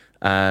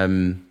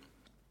 what's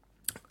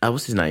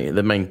his name?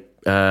 The main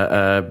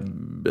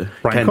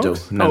Kendall.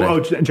 Cox? No.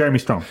 Jeremy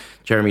Strong.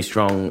 Jeremy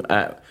Strong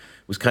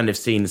was kind of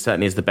seen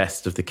certainly as the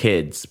best of the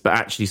kids, but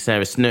actually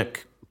Sarah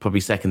Snook,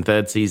 probably second,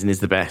 third season, is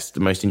the best, the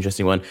most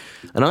interesting one.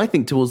 And I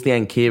think towards the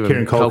end,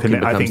 Kieran Culkin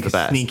becomes I think the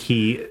best.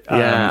 Sneaky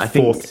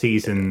fourth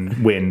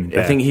season win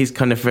there. I think he's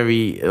kind of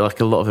very, like,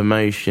 a lot of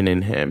emotion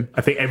in him.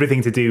 I think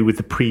everything to do with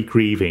the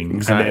pre-grieving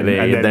exactly.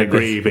 and then the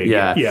grieving.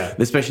 Yeah.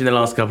 Especially in the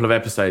last couple of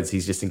episodes,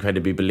 he's just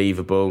incredibly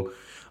believable.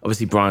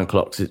 Obviously, Brian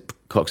Cox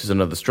is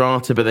another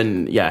strata, but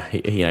then,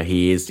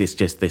 he is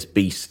just this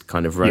beast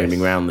kind of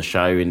roaming around the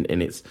show, and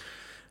it's...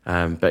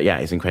 but yeah,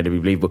 it's incredibly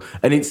believable.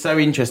 And it's so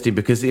interesting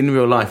because in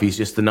real life, he's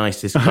just the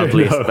nicest,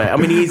 cuddliest. I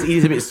mean,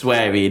 he's a bit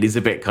sweary, and he's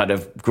a bit kind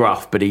of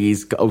gruff, but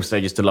he's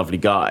also just a lovely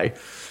guy.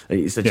 And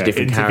he's such a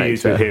different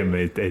interviews character. with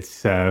him,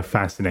 it's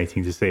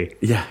fascinating to see.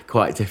 Yeah,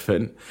 quite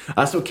different.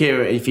 That's what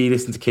if you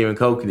listen to Kieran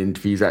Culkin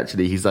interviews,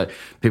 actually, he's like,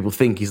 people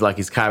think he's like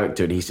his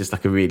character, and he's just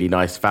like a really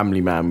nice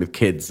family man with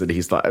kids, and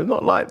he's like, I'm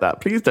not like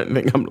that. Please don't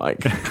think I'm like,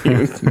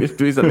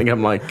 please don't think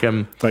I'm like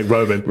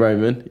Roman.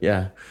 Roman,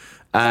 yeah.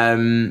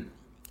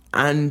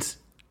 And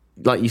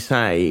like you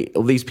say,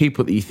 all these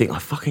people that you think, I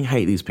fucking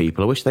hate these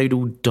people, I wish they'd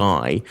all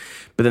die.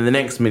 But then the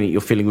next minute you're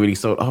feeling really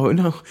sorry. Oh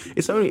no,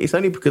 it's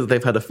only because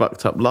they've had a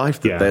fucked up life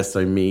that they're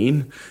so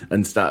mean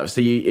and stuff. So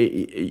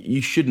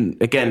you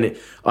shouldn't. Again,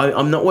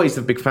 I'm not always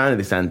a big fan of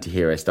this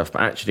anti-hero stuff,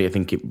 but actually I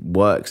think it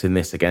works in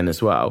this again as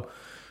well.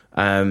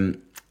 And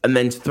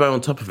then to throw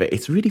on top of it,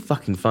 it's really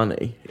fucking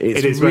funny.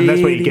 It is. Really,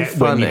 that's what you get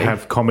when you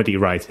have comedy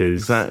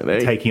writers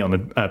taking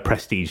on a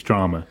prestige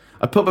drama.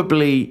 I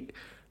probably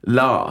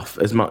laugh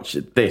as much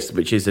at this,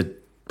 which is a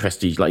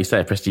prestige, like you say,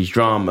 a prestige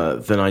drama,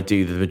 than I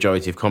do the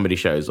majority of comedy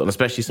shows on,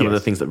 especially some of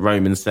the things that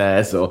Roman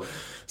says, or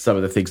some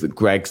of the things that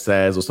Greg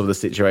says, or some of the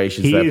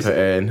situations they're put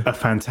in. He is a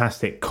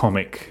fantastic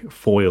comic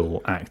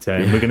foil actor,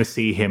 and we're going to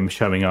see him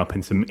showing up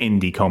in some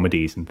indie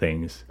comedies and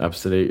things.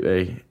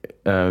 Absolutely.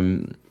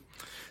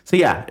 So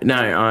yeah, no,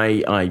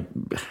 I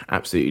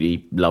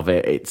absolutely love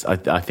it.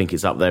 I think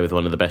it's up there with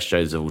one of the best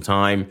shows of all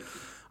time.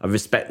 I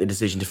respect the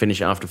decision to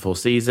finish it after 4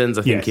 seasons.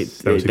 I think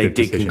they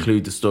did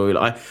conclude the story.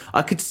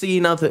 I could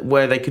see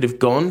where they could have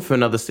gone for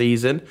another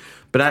season,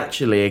 but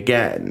actually,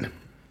 again,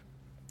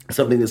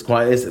 something that's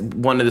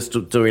one of the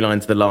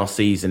storylines of the last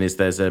season is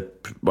it's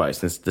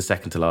the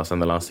second to last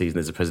and the last season.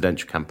 There's a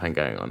presidential campaign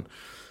going on.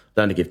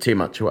 Don't want to give too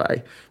much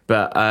away,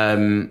 but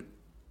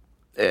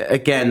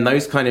again,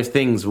 those kind of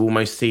things are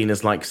almost seen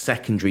as like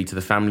secondary to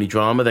the family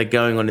drama. They're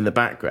going on in the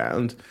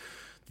background.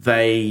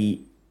 They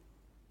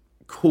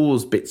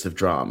cause bits of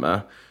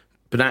drama,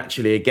 but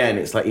actually, again,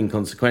 it's like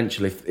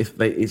inconsequential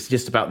it's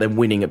just about them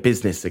winning at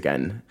business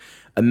again.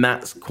 And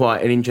that's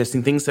quite an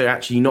interesting thing. So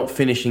actually not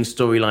finishing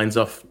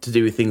storylines off to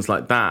do with things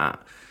like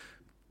that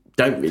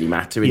don't really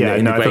matter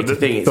in the greater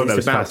thing.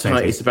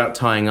 It's about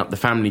tying up the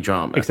family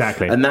drama.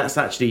 Exactly. And that's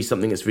actually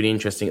something that's really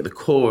interesting at the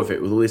core of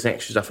it, with all this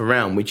extra stuff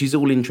around, which is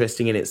all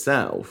interesting in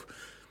itself.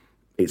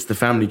 It's the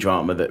family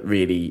drama that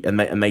really, and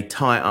they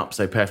tie it up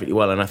so perfectly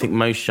well. And I think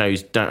most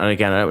shows don't, and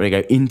again, I don't want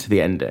to go into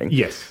the ending.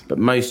 Yes. But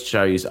most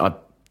shows, I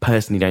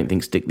personally don't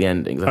think stick the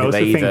endings. I think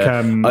they either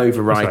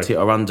overwrite it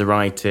or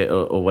underwrite it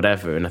or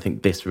whatever. And I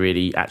think this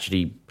really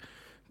actually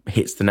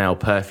hits the nail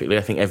perfectly.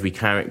 I think every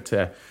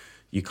character,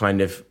 you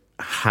kind of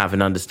have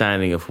an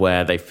understanding of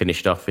where they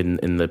finished off in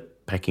the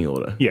pecking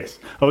order. Yes.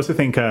 I also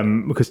think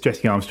because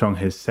Jesse Armstrong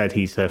has said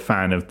he's a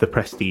fan of the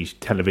prestige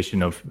television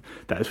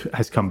that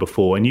has come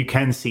before, and you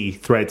can see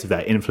threads of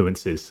that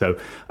influences. So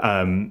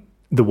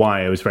The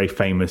Wire was very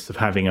famous of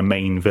having a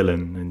main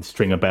villain in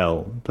Stringer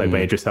Bell, played by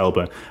Idris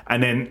Elba,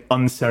 and then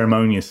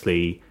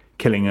unceremoniously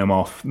killing him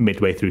off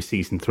midway through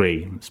season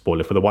 3.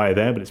 Spoiler for The Wire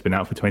there, but it's been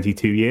out for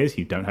 22 years.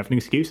 You don't have an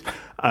excuse.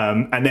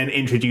 And then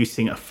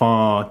introducing a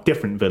far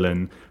different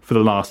villain for the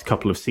last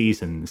couple of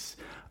seasons.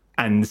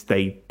 And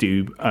they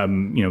do,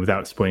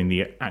 without spoiling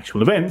the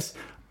actual events,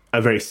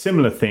 a very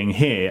similar thing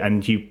here.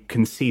 And you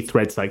can see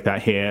threads like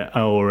that here,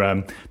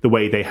 or the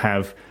way they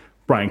have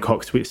Brian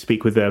Cox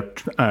speak with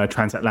a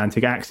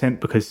transatlantic accent,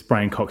 because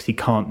Brian Cox, he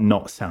can't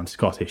not sound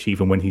Scottish,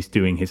 even when he's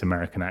doing his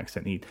American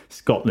accent.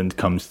 Scotland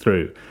comes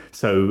through.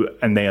 So,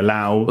 and they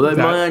allow... Well,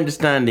 my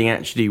understanding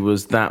actually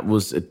was that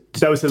was a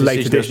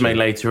decision that was made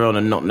later on,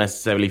 and not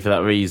necessarily for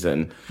that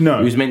reason. No.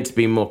 It was meant to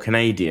be more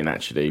Canadian,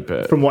 actually.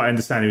 But from what I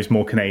understand, it was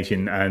more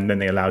Canadian, and then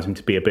they allowed him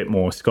to be a bit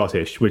more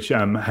Scottish, which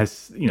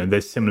has,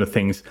 there's similar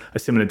things. A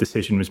similar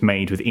decision was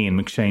made with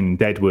Ian McShane in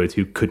Deadwood,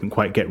 who couldn't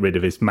quite get rid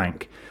of his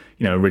Manc,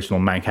 original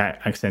Manc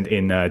accent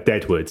in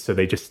Deadwood. So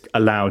they just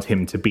allowed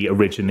him to be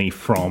originally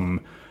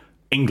from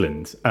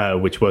England,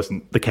 which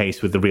wasn't the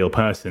case with the real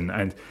person.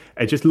 And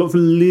just lots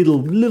of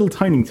little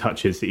tiny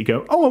touches that you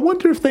go, oh, I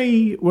wonder if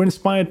they were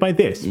inspired by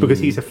this, because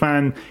he's a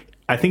fan.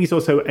 I think he's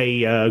also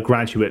a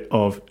graduate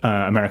of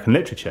American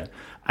literature.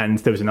 And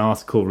there was an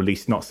article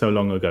released not so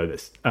long ago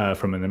that's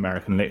from an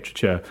American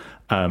literature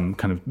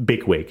kind of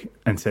bigwig,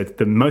 and said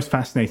the most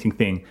fascinating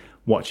thing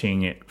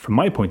watching it from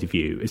my point of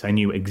view is I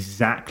knew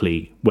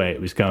exactly where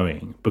it was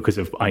going because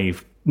I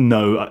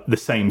know the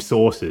same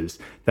sources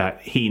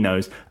that he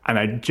knows, and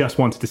I just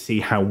wanted to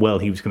see how well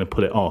he was going to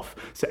pull it off.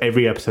 So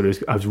every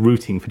episode I was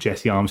rooting for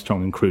Jesse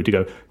Armstrong and crew to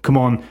go, come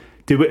on,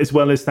 do it as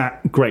well as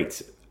that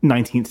great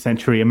 19th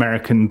century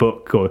American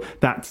book, or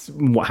that's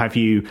what have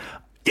you.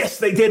 Yes,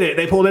 they did it.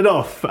 They pulled it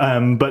off.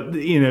 But,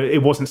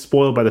 it wasn't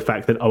spoiled by the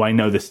fact that, I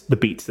know the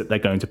beats that they're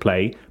going to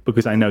play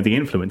because I know the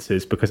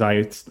influences, because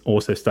I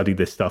also studied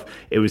this stuff.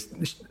 It was,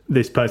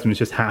 this person was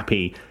just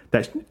happy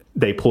that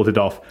they pulled it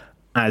off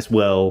as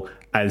well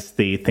as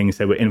the things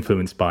they were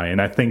influenced by.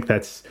 And I think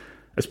that's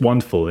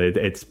wonderful.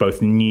 It's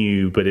both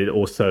new, but it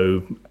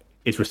also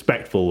is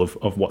respectful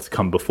of what's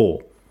come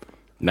before.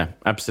 No,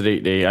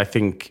 absolutely. I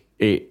think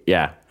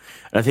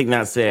I think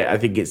that's it. I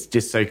think it's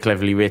just so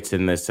cleverly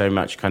written. There's so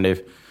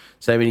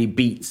many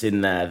beats in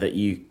there that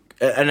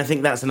and I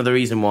think that's another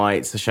reason why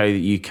it's a show that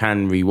you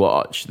can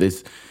rewatch.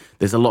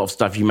 There's a lot of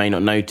stuff you may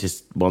not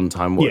notice one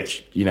time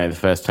watch, the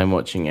first time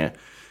watching it.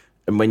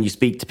 And when you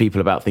speak to people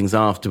about things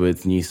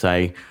afterwards and you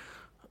say,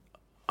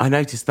 I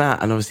noticed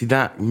that, and obviously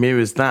that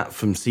mirrors that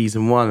from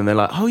season 1, and they're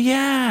like, oh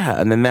yeah,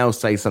 and then they'll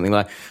say something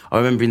like, I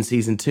remember in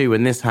season 2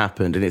 when this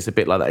happened, and it's a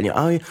bit like that, and you're,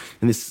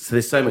 and so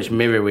there's so much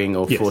mirroring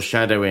or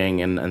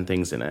foreshadowing and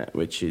things in it,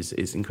 which is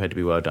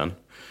incredibly well done.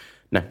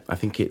 No, I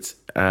think it's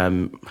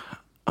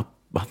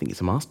I think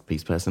it's a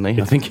masterpiece, personally.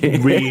 I think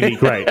it's really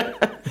great.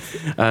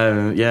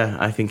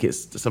 I think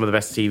it's some of the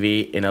best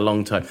TV in a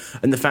long time.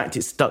 And the fact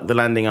it stuck the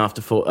landing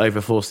after over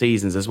 4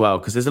 seasons as well,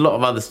 because there's a lot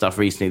of other stuff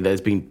recently. There's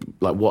been,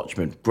 like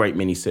Watchmen, great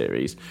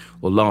miniseries,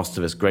 or Last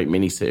of Us, great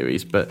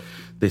miniseries. But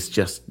this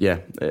just, I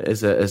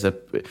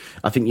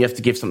think you have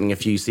to give something a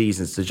few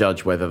seasons to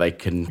judge whether they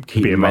can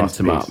keep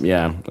momentum up.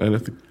 Yeah. And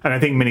I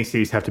think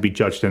miniseries have to be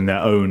judged on their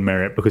own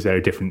merit because they're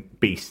a different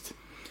beast.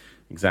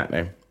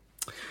 Exactly.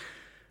 I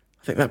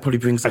think that probably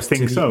brings us to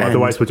the so. end.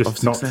 Otherwise, we'll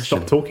just not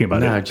stop talking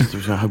about it. No, just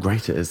how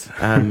great it is.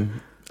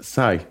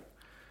 So,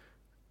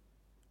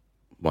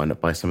 why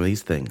not buy some of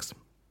these things?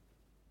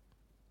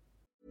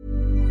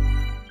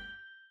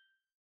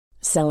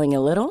 Selling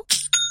a little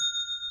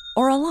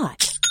or a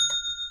lot?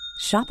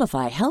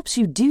 Shopify helps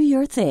you do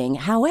your thing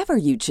however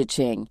you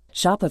cha-ching.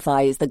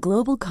 Shopify is the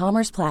global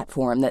commerce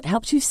platform that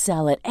helps you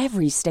sell at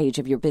every stage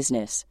of your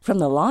business. From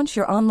the launch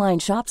your online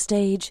shop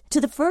stage to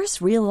the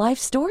first real-life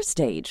store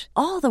stage,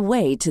 all the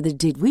way to the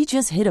did we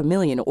just hit a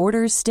million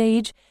orders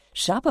stage.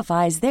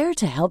 Shopify is there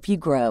to help you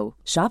grow.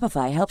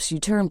 Shopify helps you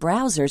turn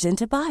browsers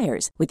into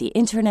buyers with the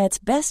internet's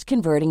best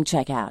converting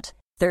checkout.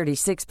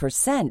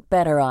 36%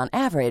 better on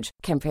average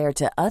compared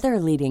to other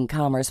leading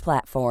commerce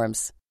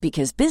platforms.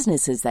 Because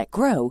businesses that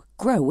grow,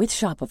 grow with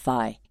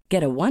Shopify.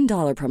 Get a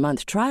 $1 per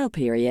month trial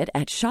period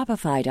at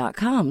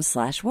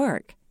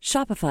shopify.com/work.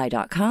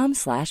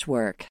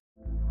 Shopify.com/work.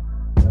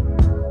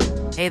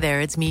 Hey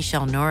there, it's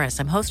Michelle Norris.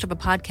 I'm host of a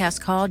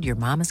podcast called Your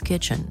Mama's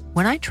Kitchen.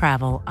 When I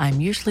travel, I'm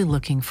usually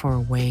looking for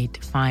a way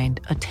to find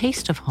a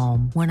taste of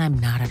home when I'm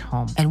not at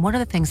home. And one of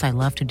the things I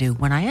love to do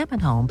when I am at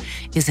home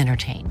is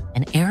entertain.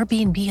 And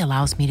Airbnb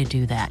allows me to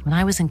do that. When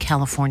I was in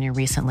California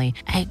recently,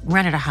 I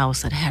rented a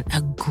house that had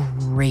a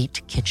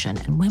great kitchen.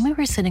 And when we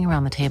were sitting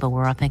around the table, we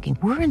were all thinking,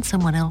 we're in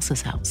someone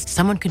else's house.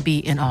 Someone could be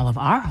in all of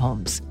our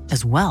homes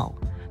as well.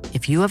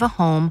 If you have a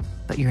home,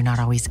 but you're not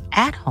always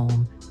at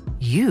home,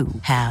 you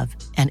have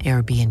an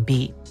Airbnb.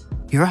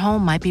 Your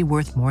home might be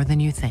worth more than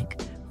you think.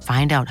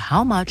 Find out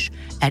how much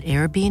at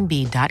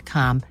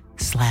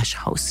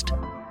airbnb.com/host.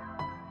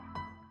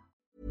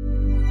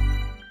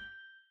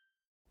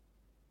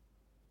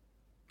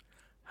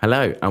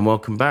 Hello and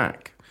welcome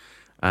back.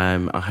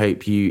 I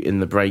hope you, in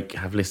the break,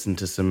 have listened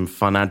to some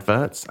fun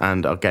adverts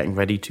and are getting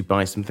ready to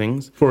buy some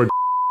things. For a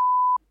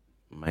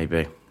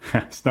maybe.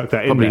 Snuck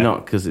that in Probably there.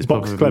 not, because it's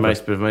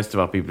probably most of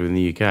our people in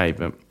the UK,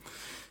 but...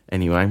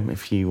 Anyway,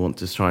 if you want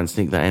to try and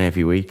sneak that in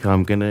every week,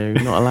 I'm going to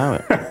not allow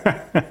it.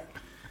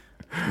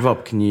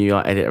 Rob, can you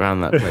edit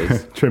around that,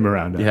 please? Trim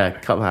around it. Yeah,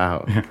 cut that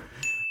out.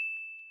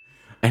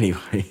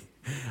 Anyway,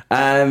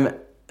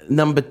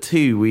 number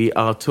 2, we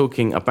are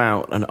talking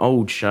about an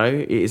old show.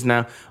 It is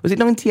now, was it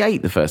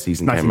 98 the first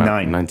season came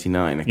out?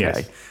 99, okay.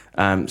 Yes.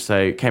 So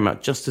it came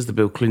out just as the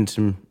Bill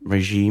Clinton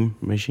regime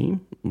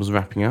was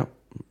wrapping up.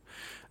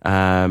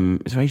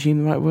 Is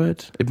regime the right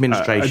word?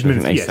 Administration, I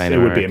think they say in it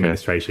would be America.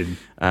 administration.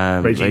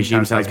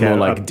 Regime sounds more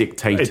like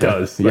dictator. It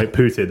does, like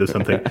Putin or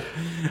something.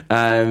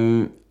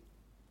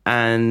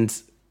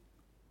 And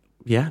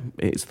yeah,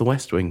 it's The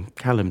West Wing.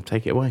 Callum,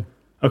 take it away.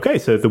 Okay,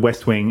 so The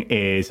West Wing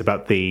is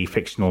about the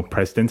fictional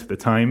president at the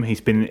time.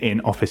 He's been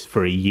in office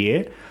for a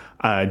year,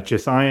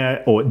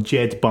 Josiah or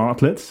Jed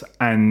Bartlet,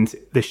 and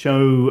the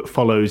show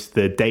follows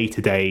the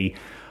day-to-day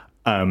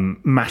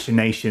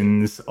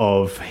machinations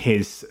of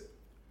his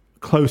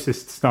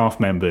closest staff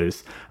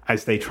members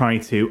as they try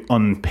to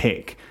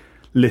unpick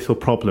little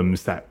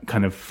problems that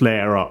kind of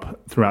flare up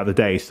throughout the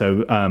day.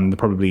 So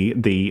probably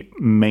the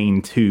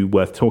main two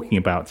worth talking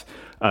about,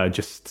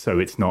 just so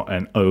it's not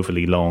an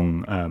overly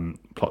long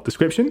plot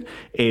description,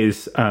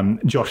 is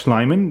Josh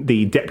Lyman,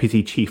 the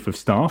Deputy Chief of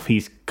Staff.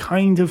 He's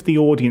kind of the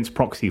audience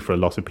proxy for a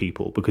lot of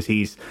people because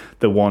he's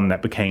the one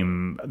that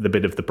became the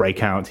bit of the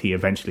breakout. He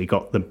eventually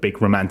got the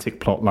big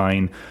romantic plot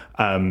line.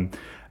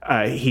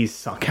 He's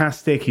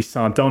sarcastic, he's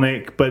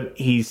sardonic, but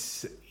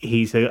he's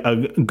a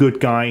good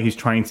guy who's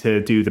trying to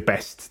do the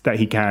best that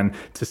he can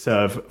to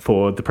serve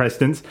for the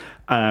president.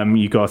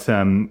 You got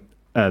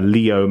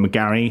Leo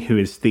McGarry, who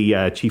is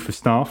the chief of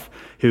staff,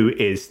 who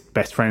is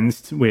best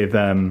friends with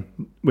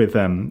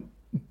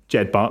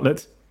Jed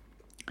Bartlett,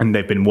 and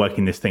they've been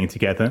working this thing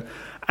together.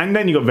 And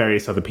then you got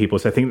various other people.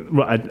 So I think,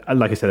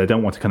 like I said, I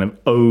don't want to kind of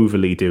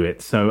overly do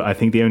it. So I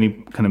think the only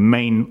kind of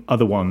main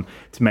other one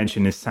to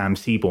mention is Sam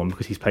Seaborn,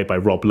 because he's played by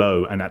Rob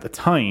Lowe. And at the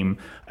time,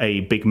 a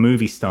big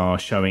movie star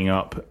showing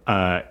up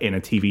in a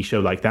TV show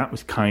like that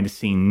was kind of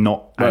seen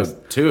not as...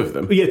 two of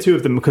them. Yeah, two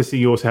of them, because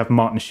you also have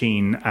Martin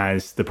Sheen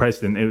as the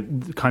president.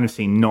 It was kind of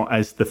seen not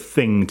as the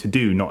thing to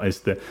do, not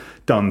as the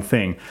done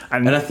thing.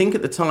 And I think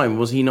at the time,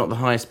 was he not the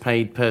highest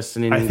paid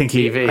person in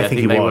TV? I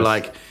think they were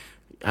like...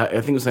 I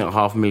think it was like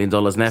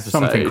 $500,000 an episode.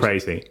 Something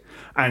crazy.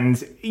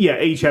 And yeah,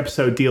 each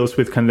episode deals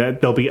with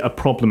there'll be a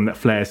problem that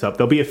flares up.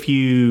 There'll be a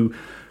few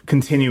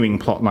continuing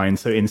plot lines.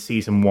 So in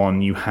season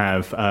 1, you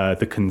have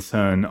the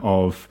concern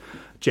of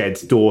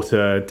Jed's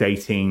daughter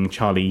dating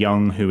Charlie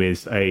Young, who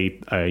is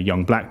a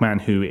young black man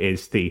who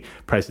is the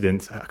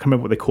president. I can't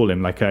remember what they call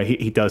him. Like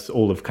he does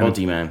all of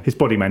his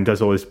body man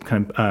does all his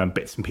kind of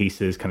bits and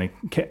pieces, kind of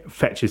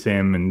fetches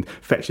him and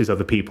fetches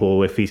other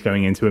people if he's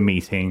going into a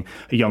meeting.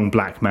 A young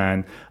black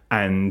man,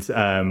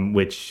 and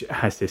which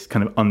has this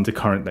kind of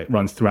undercurrent that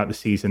runs throughout the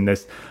season.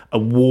 There's a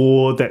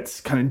war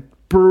that's kind of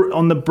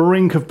on the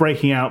brink of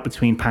breaking out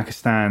between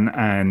Pakistan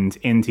and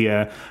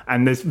India,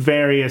 and there's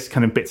various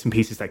kind of bits and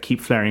pieces that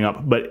keep flaring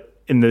up, but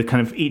in the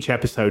kind of each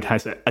episode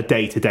has a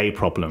day-to-day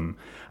problem,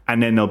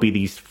 and then there'll be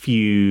these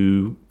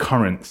few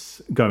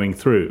currents going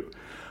through.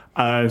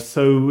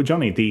 So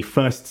Johnny, the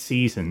first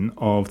season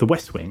of The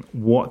West Wing,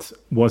 what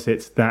was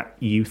it that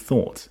you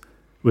thought?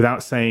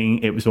 Without saying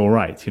it was all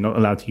right. You're not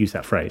allowed to use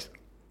that phrase.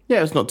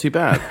 Yeah, it's not too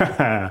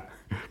bad.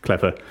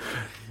 Clever.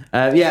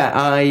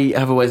 I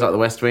have always liked The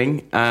West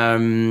Wing.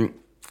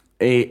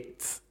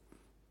 Let's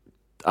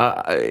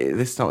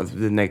start with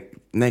the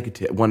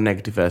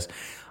negative first.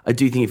 I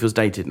do think it feels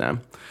dated now.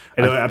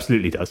 It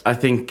absolutely does. I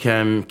think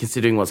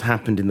considering what's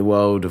happened in the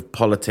world of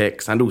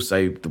politics and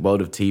also the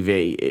world of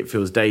TV, it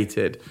feels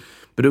dated.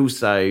 But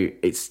also,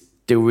 it's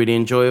still really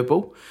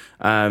enjoyable.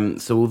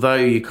 So although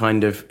you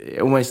kind of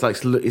almost like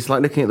it's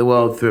like looking at the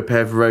world through a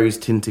pair of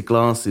rose-tinted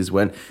glasses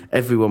when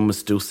everyone was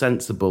still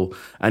sensible,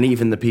 and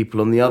even the people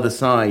on the other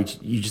side,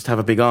 you just have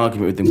a big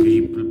argument with them because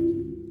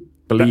you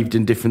believed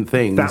in different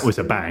things. That was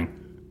a bang.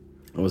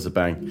 It was a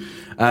bang.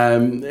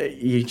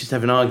 You just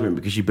have an argument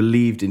because you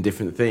believed in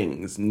different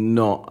things,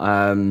 not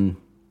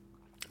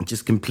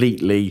just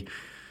completely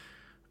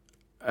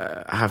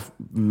have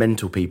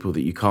mental people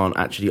that you can't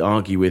actually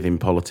argue with in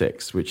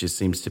politics, which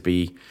seems to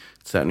be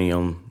certainly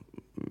on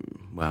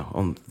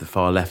the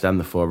far left and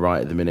the far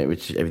right at the minute,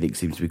 which everything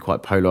seems to be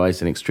quite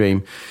polarised and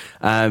extreme.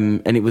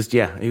 And it was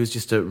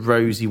just a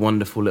rosy,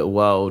 wonderful little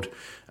world.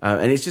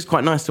 And it's just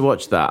quite nice to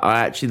watch that.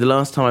 The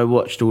last time I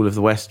watched all of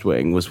The West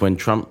Wing was when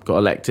Trump got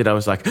elected. I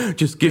was like,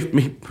 just give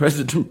me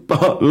President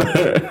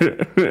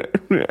Bartlett.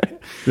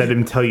 Let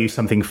him tell you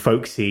something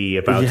folksy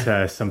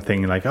about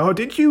something like, oh,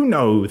 did you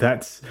know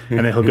that?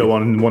 And then he'll go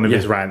on one of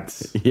his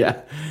rants. Yeah,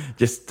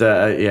 just,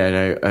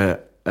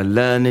 a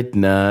learned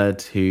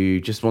nerd who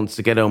just wants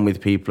to get on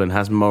with people and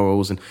has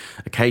morals and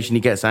occasionally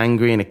gets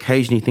angry and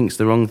occasionally thinks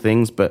the wrong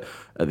things, but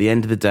at the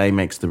end of the day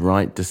makes the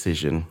right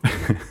decision.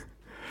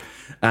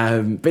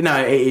 But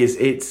no,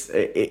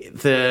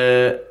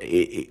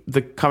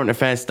 the current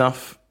affairs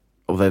stuff,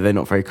 although they're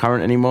not very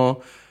current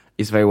anymore,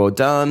 is very well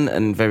done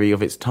and very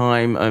of its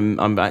time.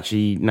 I'm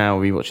actually now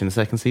rewatching the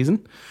second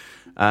season,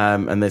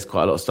 and there's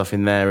quite a lot of stuff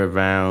in there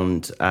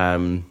around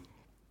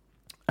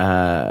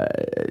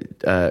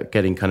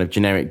getting kind of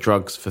generic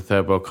drugs for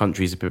third world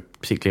countries,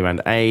 particularly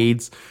around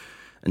AIDS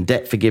and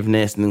debt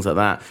forgiveness and things like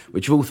that,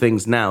 which are all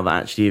things now that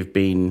actually have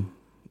been,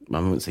 I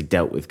wouldn't say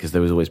dealt with because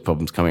there was always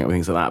problems coming up with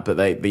things like that, but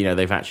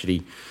they've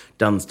actually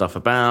done stuff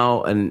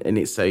about, and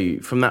it's so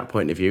from that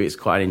point of view, it's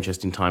quite an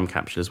interesting time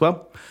capsule as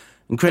well.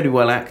 Incredibly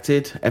well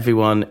acted.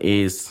 Everyone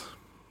is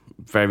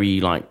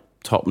very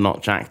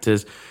top-notch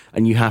actors,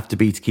 and you have to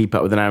be to keep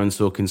up with an Aaron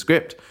Sorkin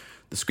script.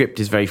 The script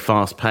is very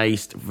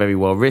fast-paced, very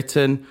well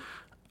written,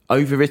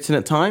 overwritten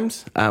at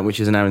times, which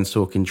is an Aaron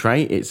Sorkin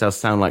trait. It does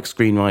sound like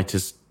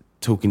screenwriters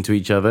talking to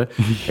each other.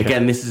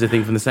 Again, this is a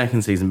thing from the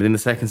second season, but in the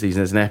second season,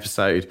 there's an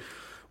episode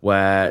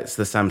where it's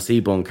the Sam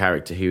Seaborn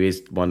character, who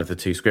is one of the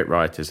two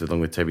scriptwriters, along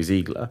with Toby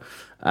Ziegler.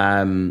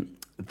 NASA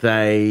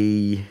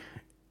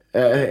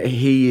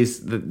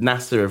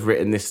have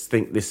written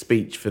this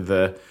speech for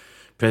the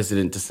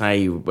president to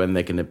say when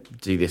they're going to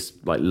do this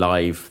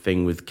live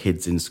thing with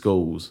kids in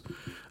schools.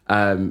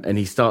 and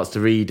he starts to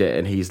read it,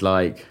 and he's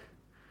like,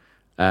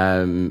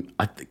 "Can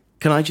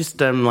I just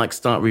like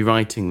start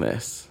rewriting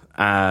this?"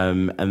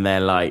 And they're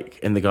like,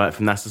 and the guy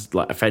from NASA's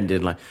like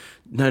offended, like,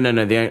 No.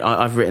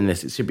 I've written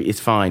this. It's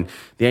fine.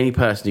 The only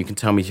person who can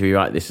tell me to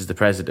rewrite this is the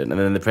president. And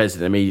then the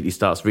president immediately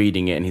starts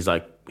reading it, and he's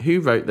like, "Who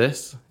wrote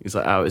this?" He's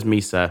like, "Oh, it's me,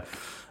 sir.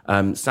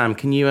 Sam,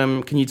 can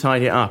you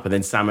tidy it up?" And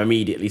then Sam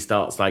immediately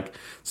starts like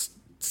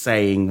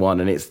saying one,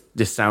 and it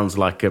just sounds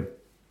like a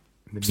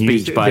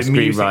speech by a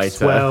screenwriter.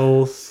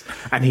 Swells,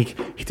 and he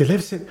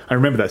delivers it. I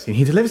remember that scene.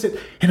 He delivers it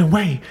in a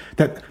way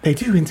that they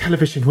do in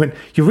television when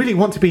you really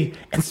want to be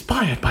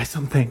inspired by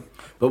something.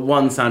 But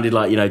one sounded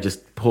like,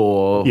 just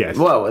poor,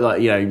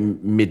 like,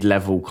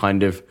 mid-level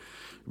kind of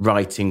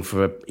writing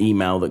for an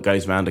email that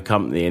goes around a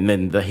company, and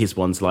then his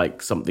one's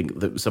like something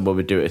that someone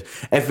would do it.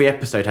 Every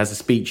episode has a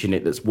speech in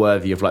it that's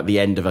worthy of like the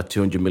end of a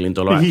 $200 million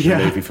action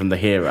movie from The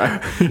Hero.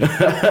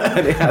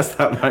 And it has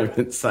that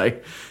moment. So,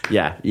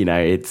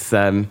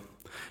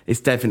 it's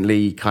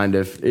definitely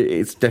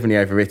it's definitely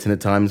overwritten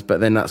at times, but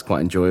then that's quite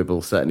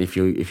enjoyable. Certainly if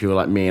you're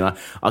like me, and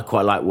I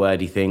quite like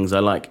wordy things. I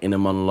like inner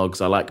monologues.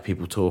 I like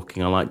people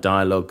talking. I like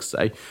dialogue. So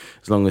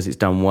as long as it's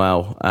done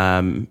well,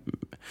 and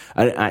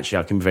actually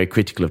I can be very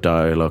critical of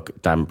dialogue.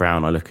 Dan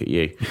Brown, I look at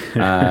you.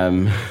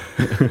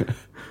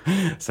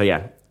 So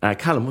yeah.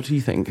 Callum, what do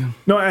you think?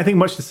 No, I think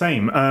much the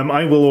same.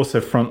 I will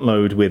also front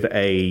load with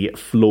a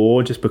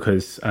flaw, just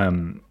because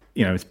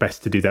it's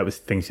best to do that with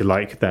things you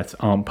like that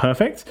aren't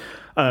perfect.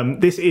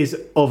 This is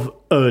of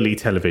early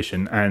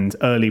television and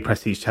early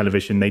prestige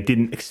television. They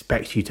didn't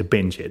expect you to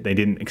binge it. They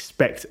didn't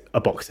expect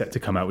a box set to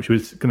come out, which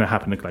was going to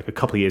happen like a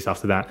couple of years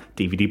after that,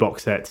 DVD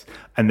box sets.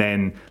 And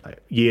then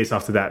years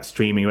after that,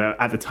 streaming.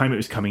 At the time it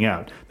was coming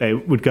out, they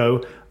would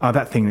go, "Oh,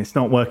 that thing, it's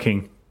not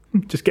working.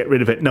 Just get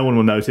rid of it. No one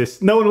will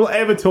notice. No one will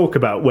ever talk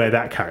about where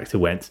that character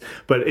went."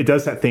 But it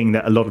does that thing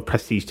that a lot of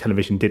prestige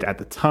television did at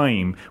the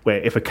time, where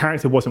if a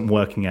character wasn't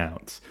working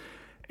out,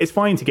 it's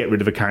fine to get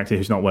rid of a character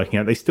who's not working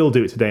out. They still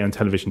do it today on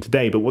television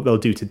today, but what they'll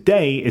do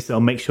today is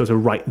they'll make sure to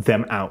write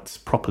them out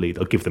properly.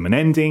 They'll give them an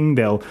ending.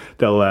 They'll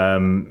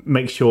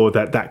make sure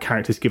that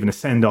character's given a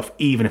send-off,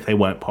 even if they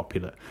weren't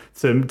popular.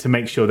 So to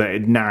make sure that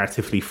it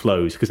narratively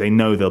flows, because they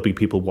know there'll be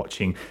people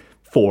watching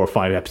 4 or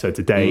 5 episodes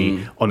a day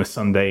on a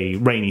Sunday,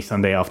 rainy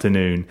Sunday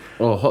afternoon.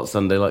 Or a hot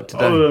Sunday like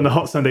today. Oh, and a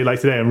hot Sunday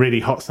like today, and really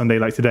hot Sunday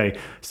like today.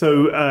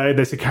 So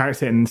there's a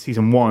character in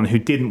season 1 who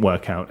didn't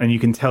work out, and you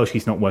can tell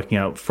she's not working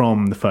out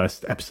from the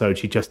first episode.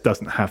 She just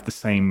doesn't have the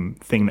same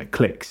thing that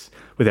clicks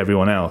with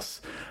everyone else.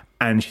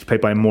 And she's played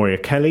by Moira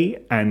Kelly.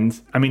 And,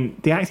 I mean,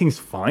 the acting's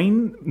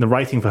fine. The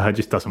writing for her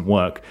just doesn't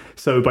work.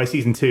 So by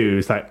season 2,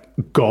 it's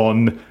like,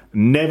 gone,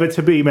 never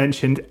to be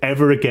mentioned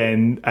ever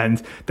again.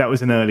 And that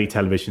was an early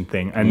television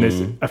thing. And there's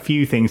a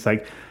few things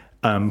like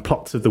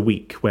plots of the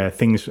week where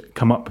things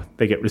come up,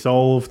 they get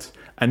resolved.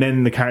 And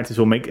then the characters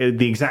will make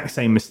the exact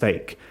same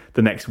mistake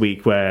the next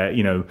week where,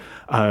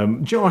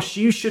 Josh,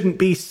 you shouldn't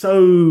be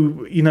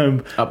so,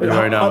 up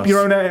your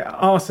own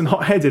arse and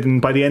hot-headed.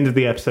 And by the end of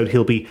the episode,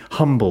 he'll be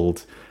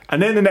humbled.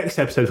 And then the next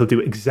episode, he'll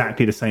do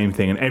exactly the same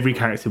thing. And every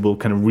character will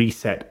kind of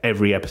reset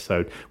every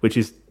episode, which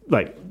is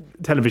like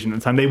television at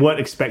the time. They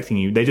weren't expecting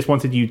you. They just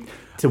wanted you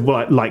to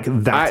like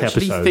that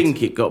episode. I actually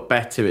think it got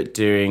better at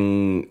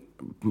doing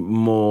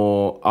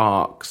more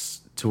arcs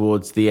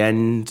towards the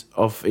end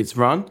of its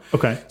run.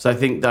 Okay. So I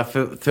think that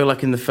I feel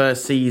like in the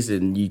first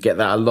season you get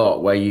that a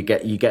lot, where you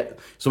get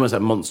it's almost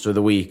like Monster of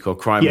the Week or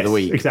Crime of the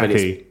Week, exactly.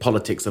 But it's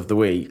Politics of the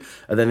Week.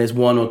 And then there's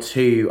 1 or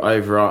 2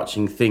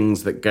 overarching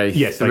things that go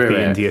through like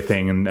the India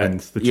thing and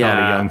the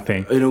Charlie Young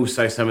thing. And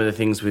also some of the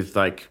things with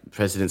like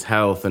President's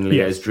health and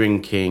Leo's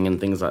drinking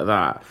and things like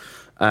that.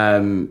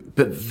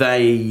 But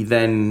they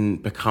then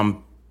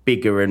become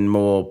bigger and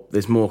more,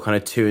 there's more kind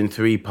of 2 and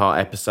 3 part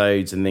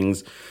episodes and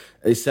things.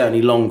 There's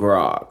certainly longer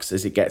arcs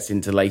as it gets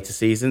into later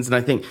seasons. And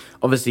I think,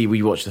 obviously,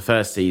 we watch the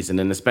first season,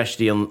 and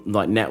especially on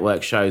like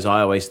network shows,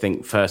 I always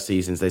think first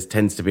seasons, there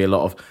tends to be a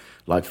lot of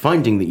like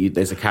finding that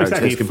there's a character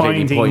that's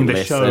completely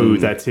pointless. Finding the show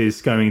that is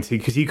going to,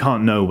 because you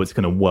can't know what's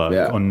going to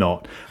work or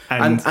not.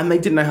 And they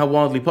didn't know how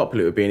wildly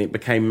popular it would be, and it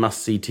became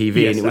must-see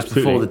TV. Yes, and it was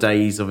before the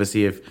days,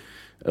 obviously, of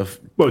well,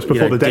 it was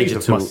before the days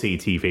digital. of must-see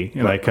TV.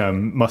 Like,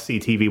 must-see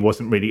TV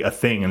wasn't really a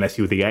thing unless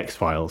you were the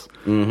X-Files.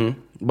 Mm-hmm.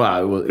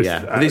 Well,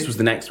 yeah. This was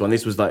the next one.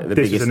 This was like the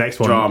biggest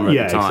drama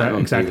at the time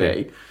on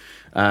TV.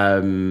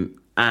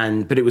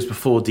 But it was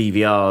before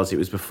DVRs. It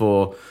was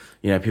before,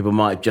 people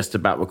might have just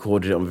about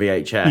recorded it on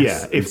VHS.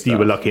 Yeah, if you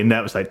were lucky. And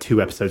that was like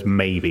 2 episodes,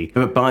 maybe.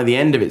 But by the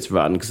end of its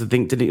run, because I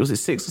think, was it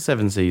 6 or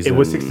 7 seasons? It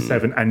was 6 or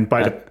 7. And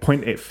by the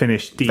point it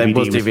finished, DVD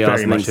was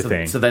very much a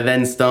thing. So they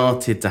then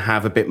started to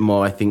have a bit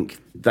more, I think,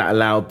 that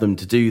allowed them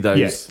to do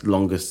those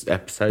longest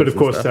episodes. But of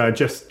course,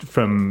 just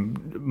from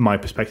my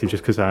perspective,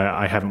 just because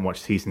I haven't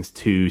watched seasons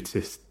 2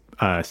 to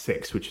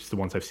 6, which is the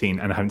ones I've seen,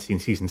 and I haven't seen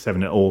season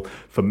 7 at all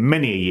for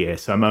many a year.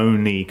 So I'm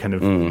only kind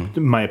of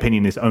my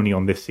opinion is only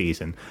on this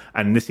season,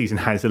 and this season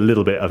has a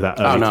little bit of that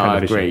early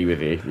television. I agree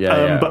with you.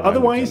 Yeah, but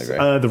otherwise,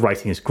 the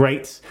writing is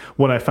great.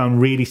 What I found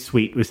really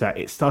sweet was that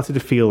it started to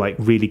feel like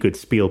really good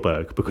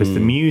Spielberg, because the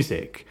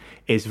music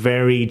is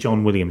very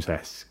John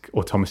Williams-esque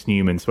or Thomas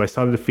Newman. So I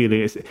started to feel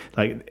it's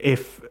like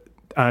if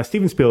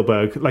Steven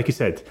Spielberg, like you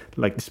said,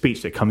 like the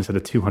speech that comes at a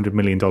 $200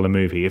 million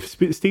movie, if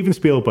Steven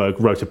Spielberg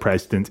wrote a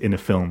president in a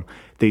film,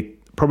 they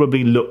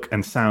probably look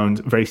and sound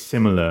very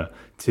similar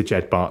to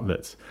Jed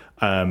Bartlett.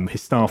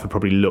 His staff would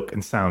probably look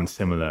and sound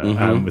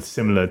similar with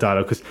similar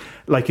dialogue. Because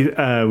like we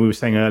were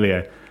saying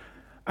earlier,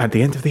 at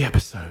the end of the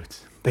episode,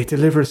 they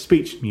deliver a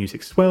speech,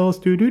 music swells,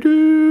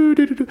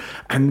 do-do-do,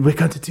 and we're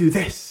going to do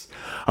this.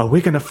 Oh,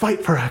 we're going to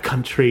fight for our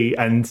country.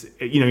 And,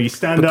 you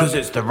stand because up. Because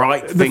it's the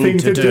right thing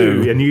to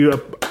do. And you,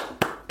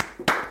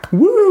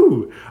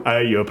 woo!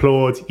 You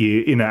applaud,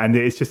 and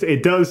it's just,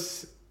 it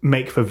does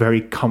make for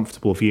very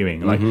comfortable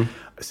viewing. Like,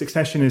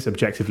 Succession is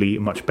objectively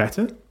much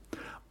better.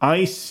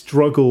 I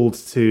struggled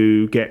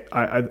to get,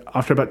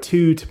 after about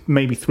 2 to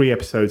maybe 3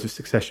 episodes of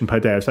Succession per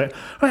day, I was like,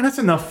 all right, that's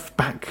enough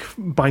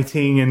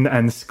backbiting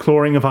and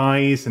clawing of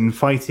eyes and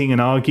fighting and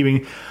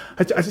arguing.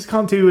 I just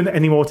can't do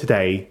any more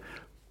today.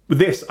 With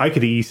this, I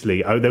could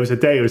easily, there was a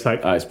day it was like,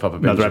 it's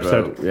probably another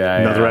episode,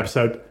 another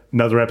episode,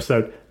 another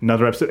episode,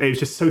 another episode. It was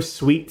just so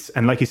sweet.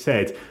 And like you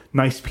said,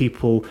 nice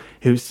people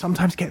who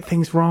sometimes get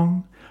things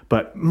wrong,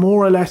 but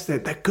more or less they're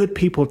good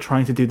people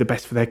trying to do the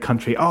best for their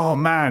country. Oh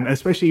man,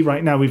 especially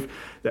right now,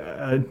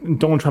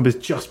 Donald Trump has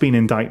just been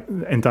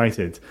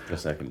indicted for the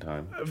second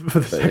time.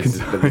 But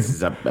this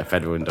is a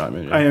federal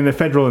indictment, yeah. And the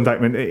federal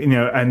indictment,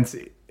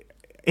 and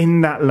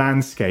in that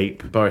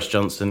landscape, Boris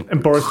Johnson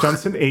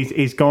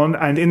is gone,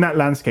 and in that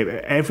landscape,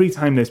 every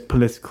time there's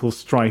political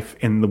strife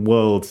in the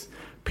world,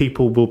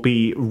 people will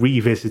be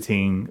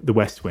revisiting the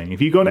West Wing.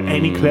 If you go to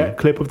any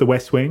clip of the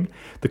West Wing,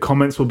 the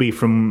comments will be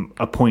from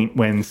a point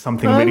when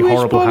something really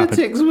horrible happened.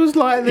 Politics was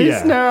like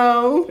this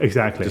now.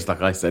 Exactly. Just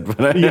like I said.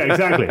 Yeah,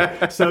 exactly.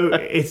 So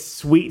it's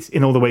sweet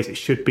in all the ways it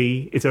should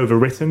be. It's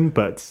overwritten,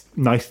 but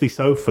nicely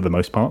so for the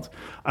most part.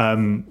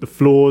 The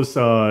flaws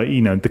are,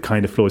 the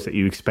kind of flaws that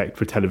you expect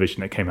for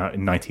television that came out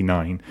in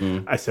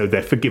 1999. So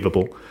they're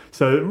forgivable.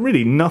 So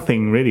really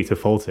nothing really to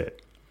fault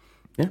it.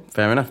 Yeah,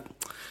 fair enough.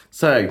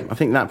 So I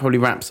think that probably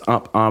wraps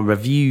up our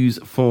reviews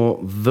for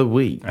the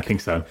week. I think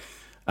so.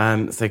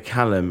 So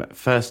Callum,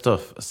 first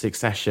off,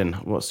 Succession.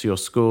 What's your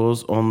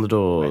scores on the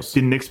doors? I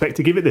didn't expect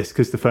to give it this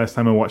because the first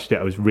time I watched it,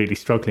 I was really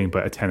struggling,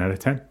 but a 10 out of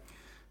 10.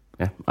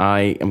 Yeah,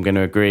 I am going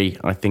to agree.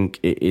 I think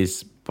it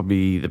is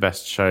probably the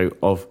best show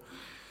of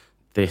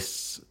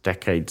this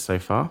decade so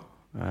far.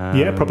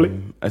 Yeah, probably.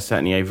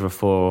 Certainly over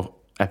 4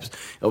 episodes.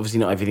 Obviously,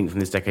 not everything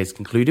from this decade is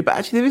concluded, but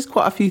actually there is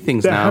quite a few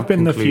things now. There have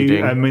been a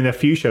few. I mean, a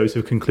few shows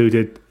have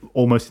concluded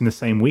almost in the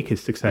same week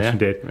as Succession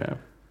did.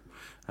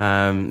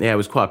 Yeah. It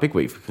was quite a big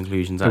week for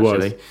conclusions,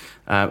 actually.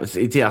 I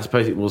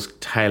suppose it was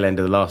tail end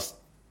of the last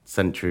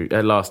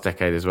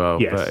decade as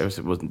well. Yes. But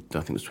it wasn't. I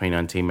think it was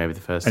 2019, maybe the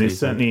first and season. It's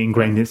certainly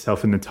ingrained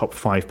itself in the top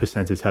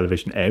 5% of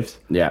television evs.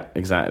 Yeah,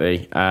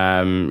 exactly.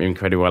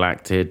 Incredibly well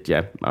acted.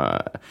 Yeah.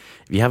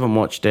 If you haven't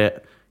watched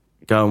it,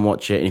 go and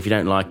watch it. And if you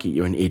don't like it,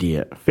 you're an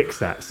idiot. Fix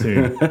that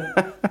soon.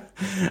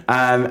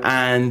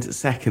 And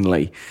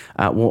secondly,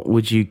 what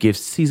would you give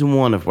season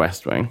 1 of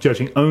West Wing?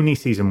 Judging only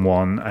season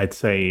 1, I'd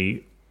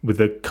say, with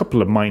a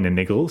couple of minor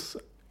niggles,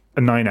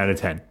 a 9 out of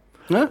 10.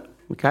 Oh,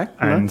 okay.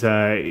 And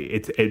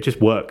it just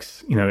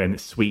works, and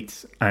it's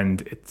sweet.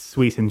 And it's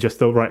sweet in just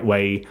the right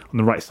way, on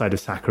the right side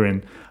of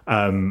saccharin.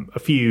 A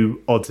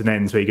few odds and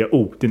ends where you go,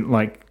 oh, didn't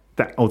like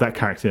that, that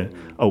character,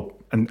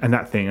 and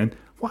that thing. And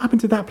what happened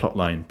to that plot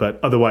line? But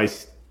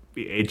otherwise,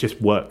 it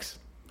just works.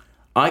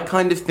 I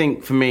kind of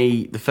think, for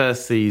me, the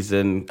first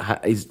season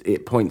is a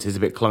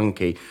bit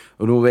clunky.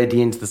 And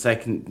already into the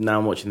second, now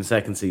I'm watching the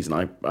second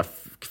season, I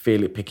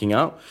feel it picking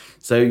up.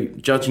 So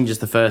judging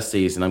just the first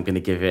season, I'm going to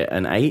give it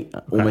an 8,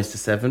 almost a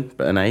 7,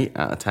 but an 8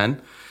 out of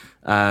 10.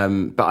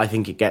 But I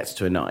think it gets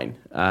to a 9.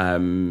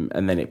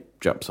 And then it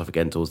drops off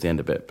again towards the end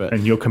of it.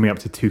 And you're coming up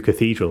to 2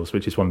 Cathedrals,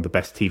 which is one of the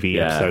best TV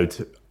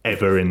episodes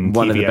ever in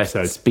one TV of the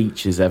episodes. Best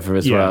speeches ever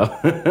as well.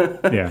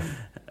 Yeah.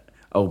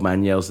 Old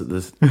man yells at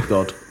the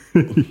God.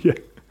 Yeah.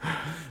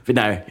 But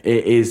no,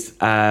 it is.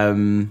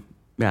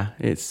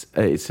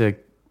 It's a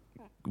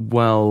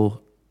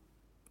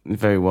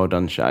very well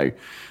done show.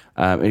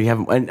 And you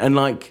haven't, and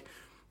like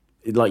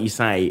you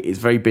say, it's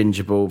very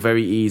bingeable,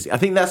 very easy. I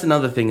think that's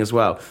another thing as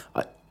well.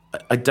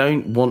 I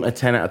don't want a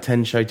 10 out of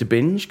 10 show to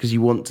binge because you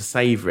want to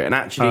savour it. And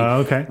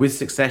actually, with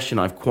Succession,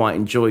 I've quite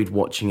enjoyed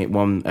watching it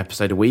 1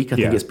 episode a week. I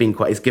think it's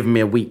given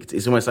me a week.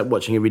 It's almost like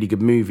watching a really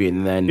good movie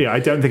and then... Yeah,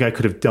 I don't think I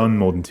could have done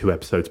more than 2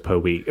 episodes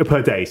per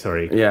day,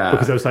 sorry. Yeah.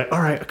 Because I was like,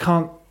 all right, I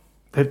can't...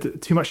 There's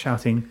too much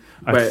shouting.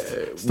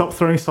 Stop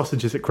throwing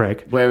sausages at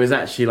Craig. Whereas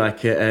actually,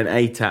 like an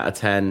 8 out of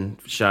 10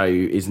 show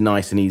is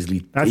nice and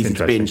easy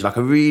to binge. Like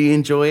I really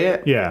enjoy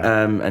it.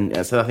 Yeah.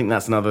 And so I think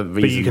that's another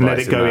reason. But you can let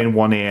it go in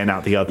one ear and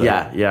out the other.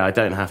 Yeah. I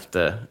don't have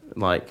to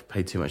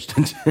pay too much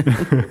attention.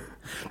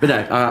 But no,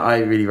 I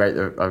really rate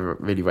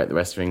the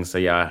West Wing. So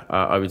yeah,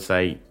 I would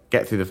say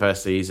get through the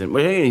first season.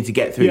 Well, you don't need to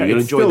get through. You'll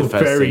enjoy the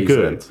first season. Very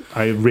good.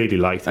 I really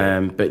liked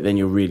it. But then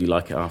you'll really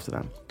like it after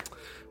that.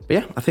 But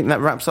yeah, I think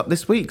that wraps up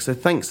this week. So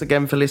thanks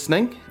again for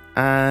listening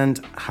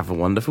and have a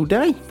wonderful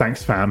day.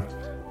 Thanks, fam.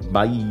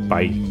 Bye.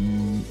 Bye.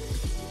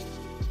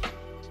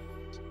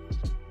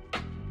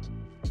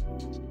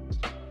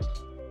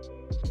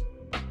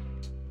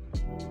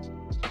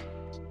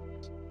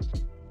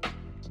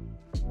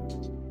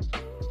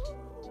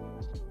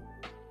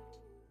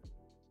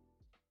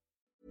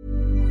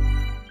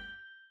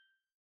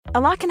 A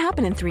lot can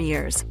happen in 3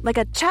 years, like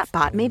a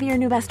chatbot may be your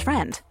new best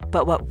friend.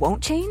 But what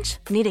won't change?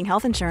 Needing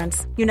health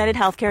insurance. United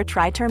Healthcare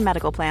Tri-Term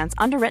Medical Plans,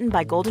 underwritten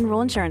by Golden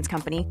Rule Insurance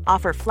Company,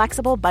 offer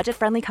flexible,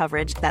 budget-friendly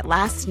coverage that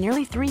lasts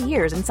nearly 3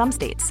 years in some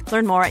states.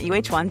 Learn more at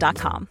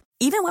uh1.com.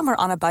 Even when we're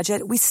on a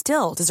budget, we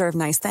still deserve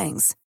nice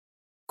things.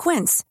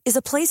 Quince is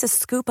a place to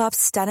scoop up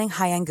stunning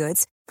high-end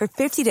goods for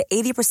 50 to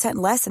 80%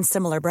 less than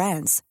similar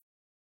brands.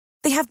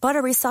 They have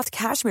buttery soft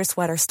cashmere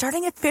sweaters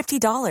starting at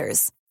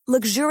 $50,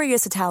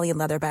 luxurious Italian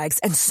leather bags,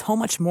 and so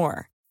much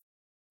more.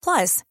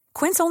 Plus,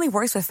 Quince only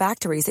works with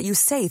factories that use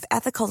safe,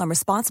 ethical, and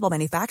responsible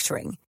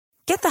manufacturing.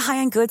 Get the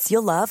high-end goods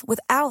you'll love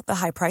without the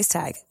high price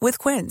tag with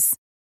Quince.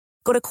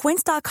 Go to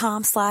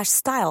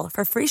quince.com/style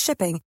for free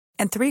shipping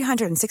and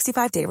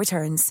 365-day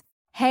returns.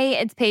 Hey,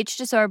 it's Paige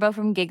DeSorbo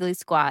from Giggly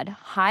Squad.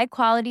 High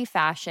quality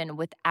fashion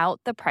without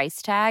the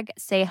price tag.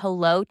 Say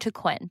hello to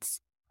Quince.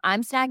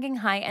 I'm snagging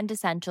high-end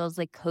essentials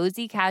like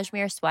cozy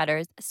cashmere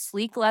sweaters,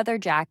 sleek leather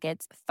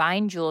jackets,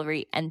 fine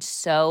jewelry, and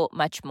so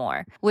much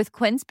more. With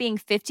Quince being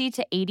 50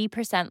 to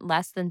 80%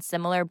 less than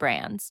similar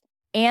brands.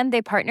 And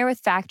they partner with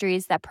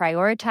factories that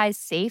prioritize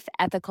safe,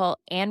 ethical,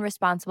 and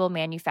responsible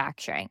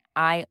manufacturing.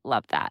 I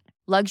love that.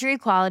 Luxury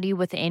quality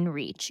within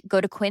reach. Go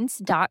to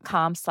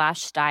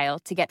quince.com/style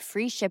to get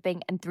free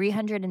shipping and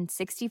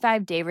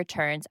 365-day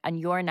returns on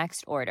your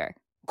next order.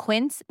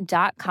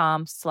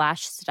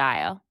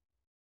 Quince.com/style.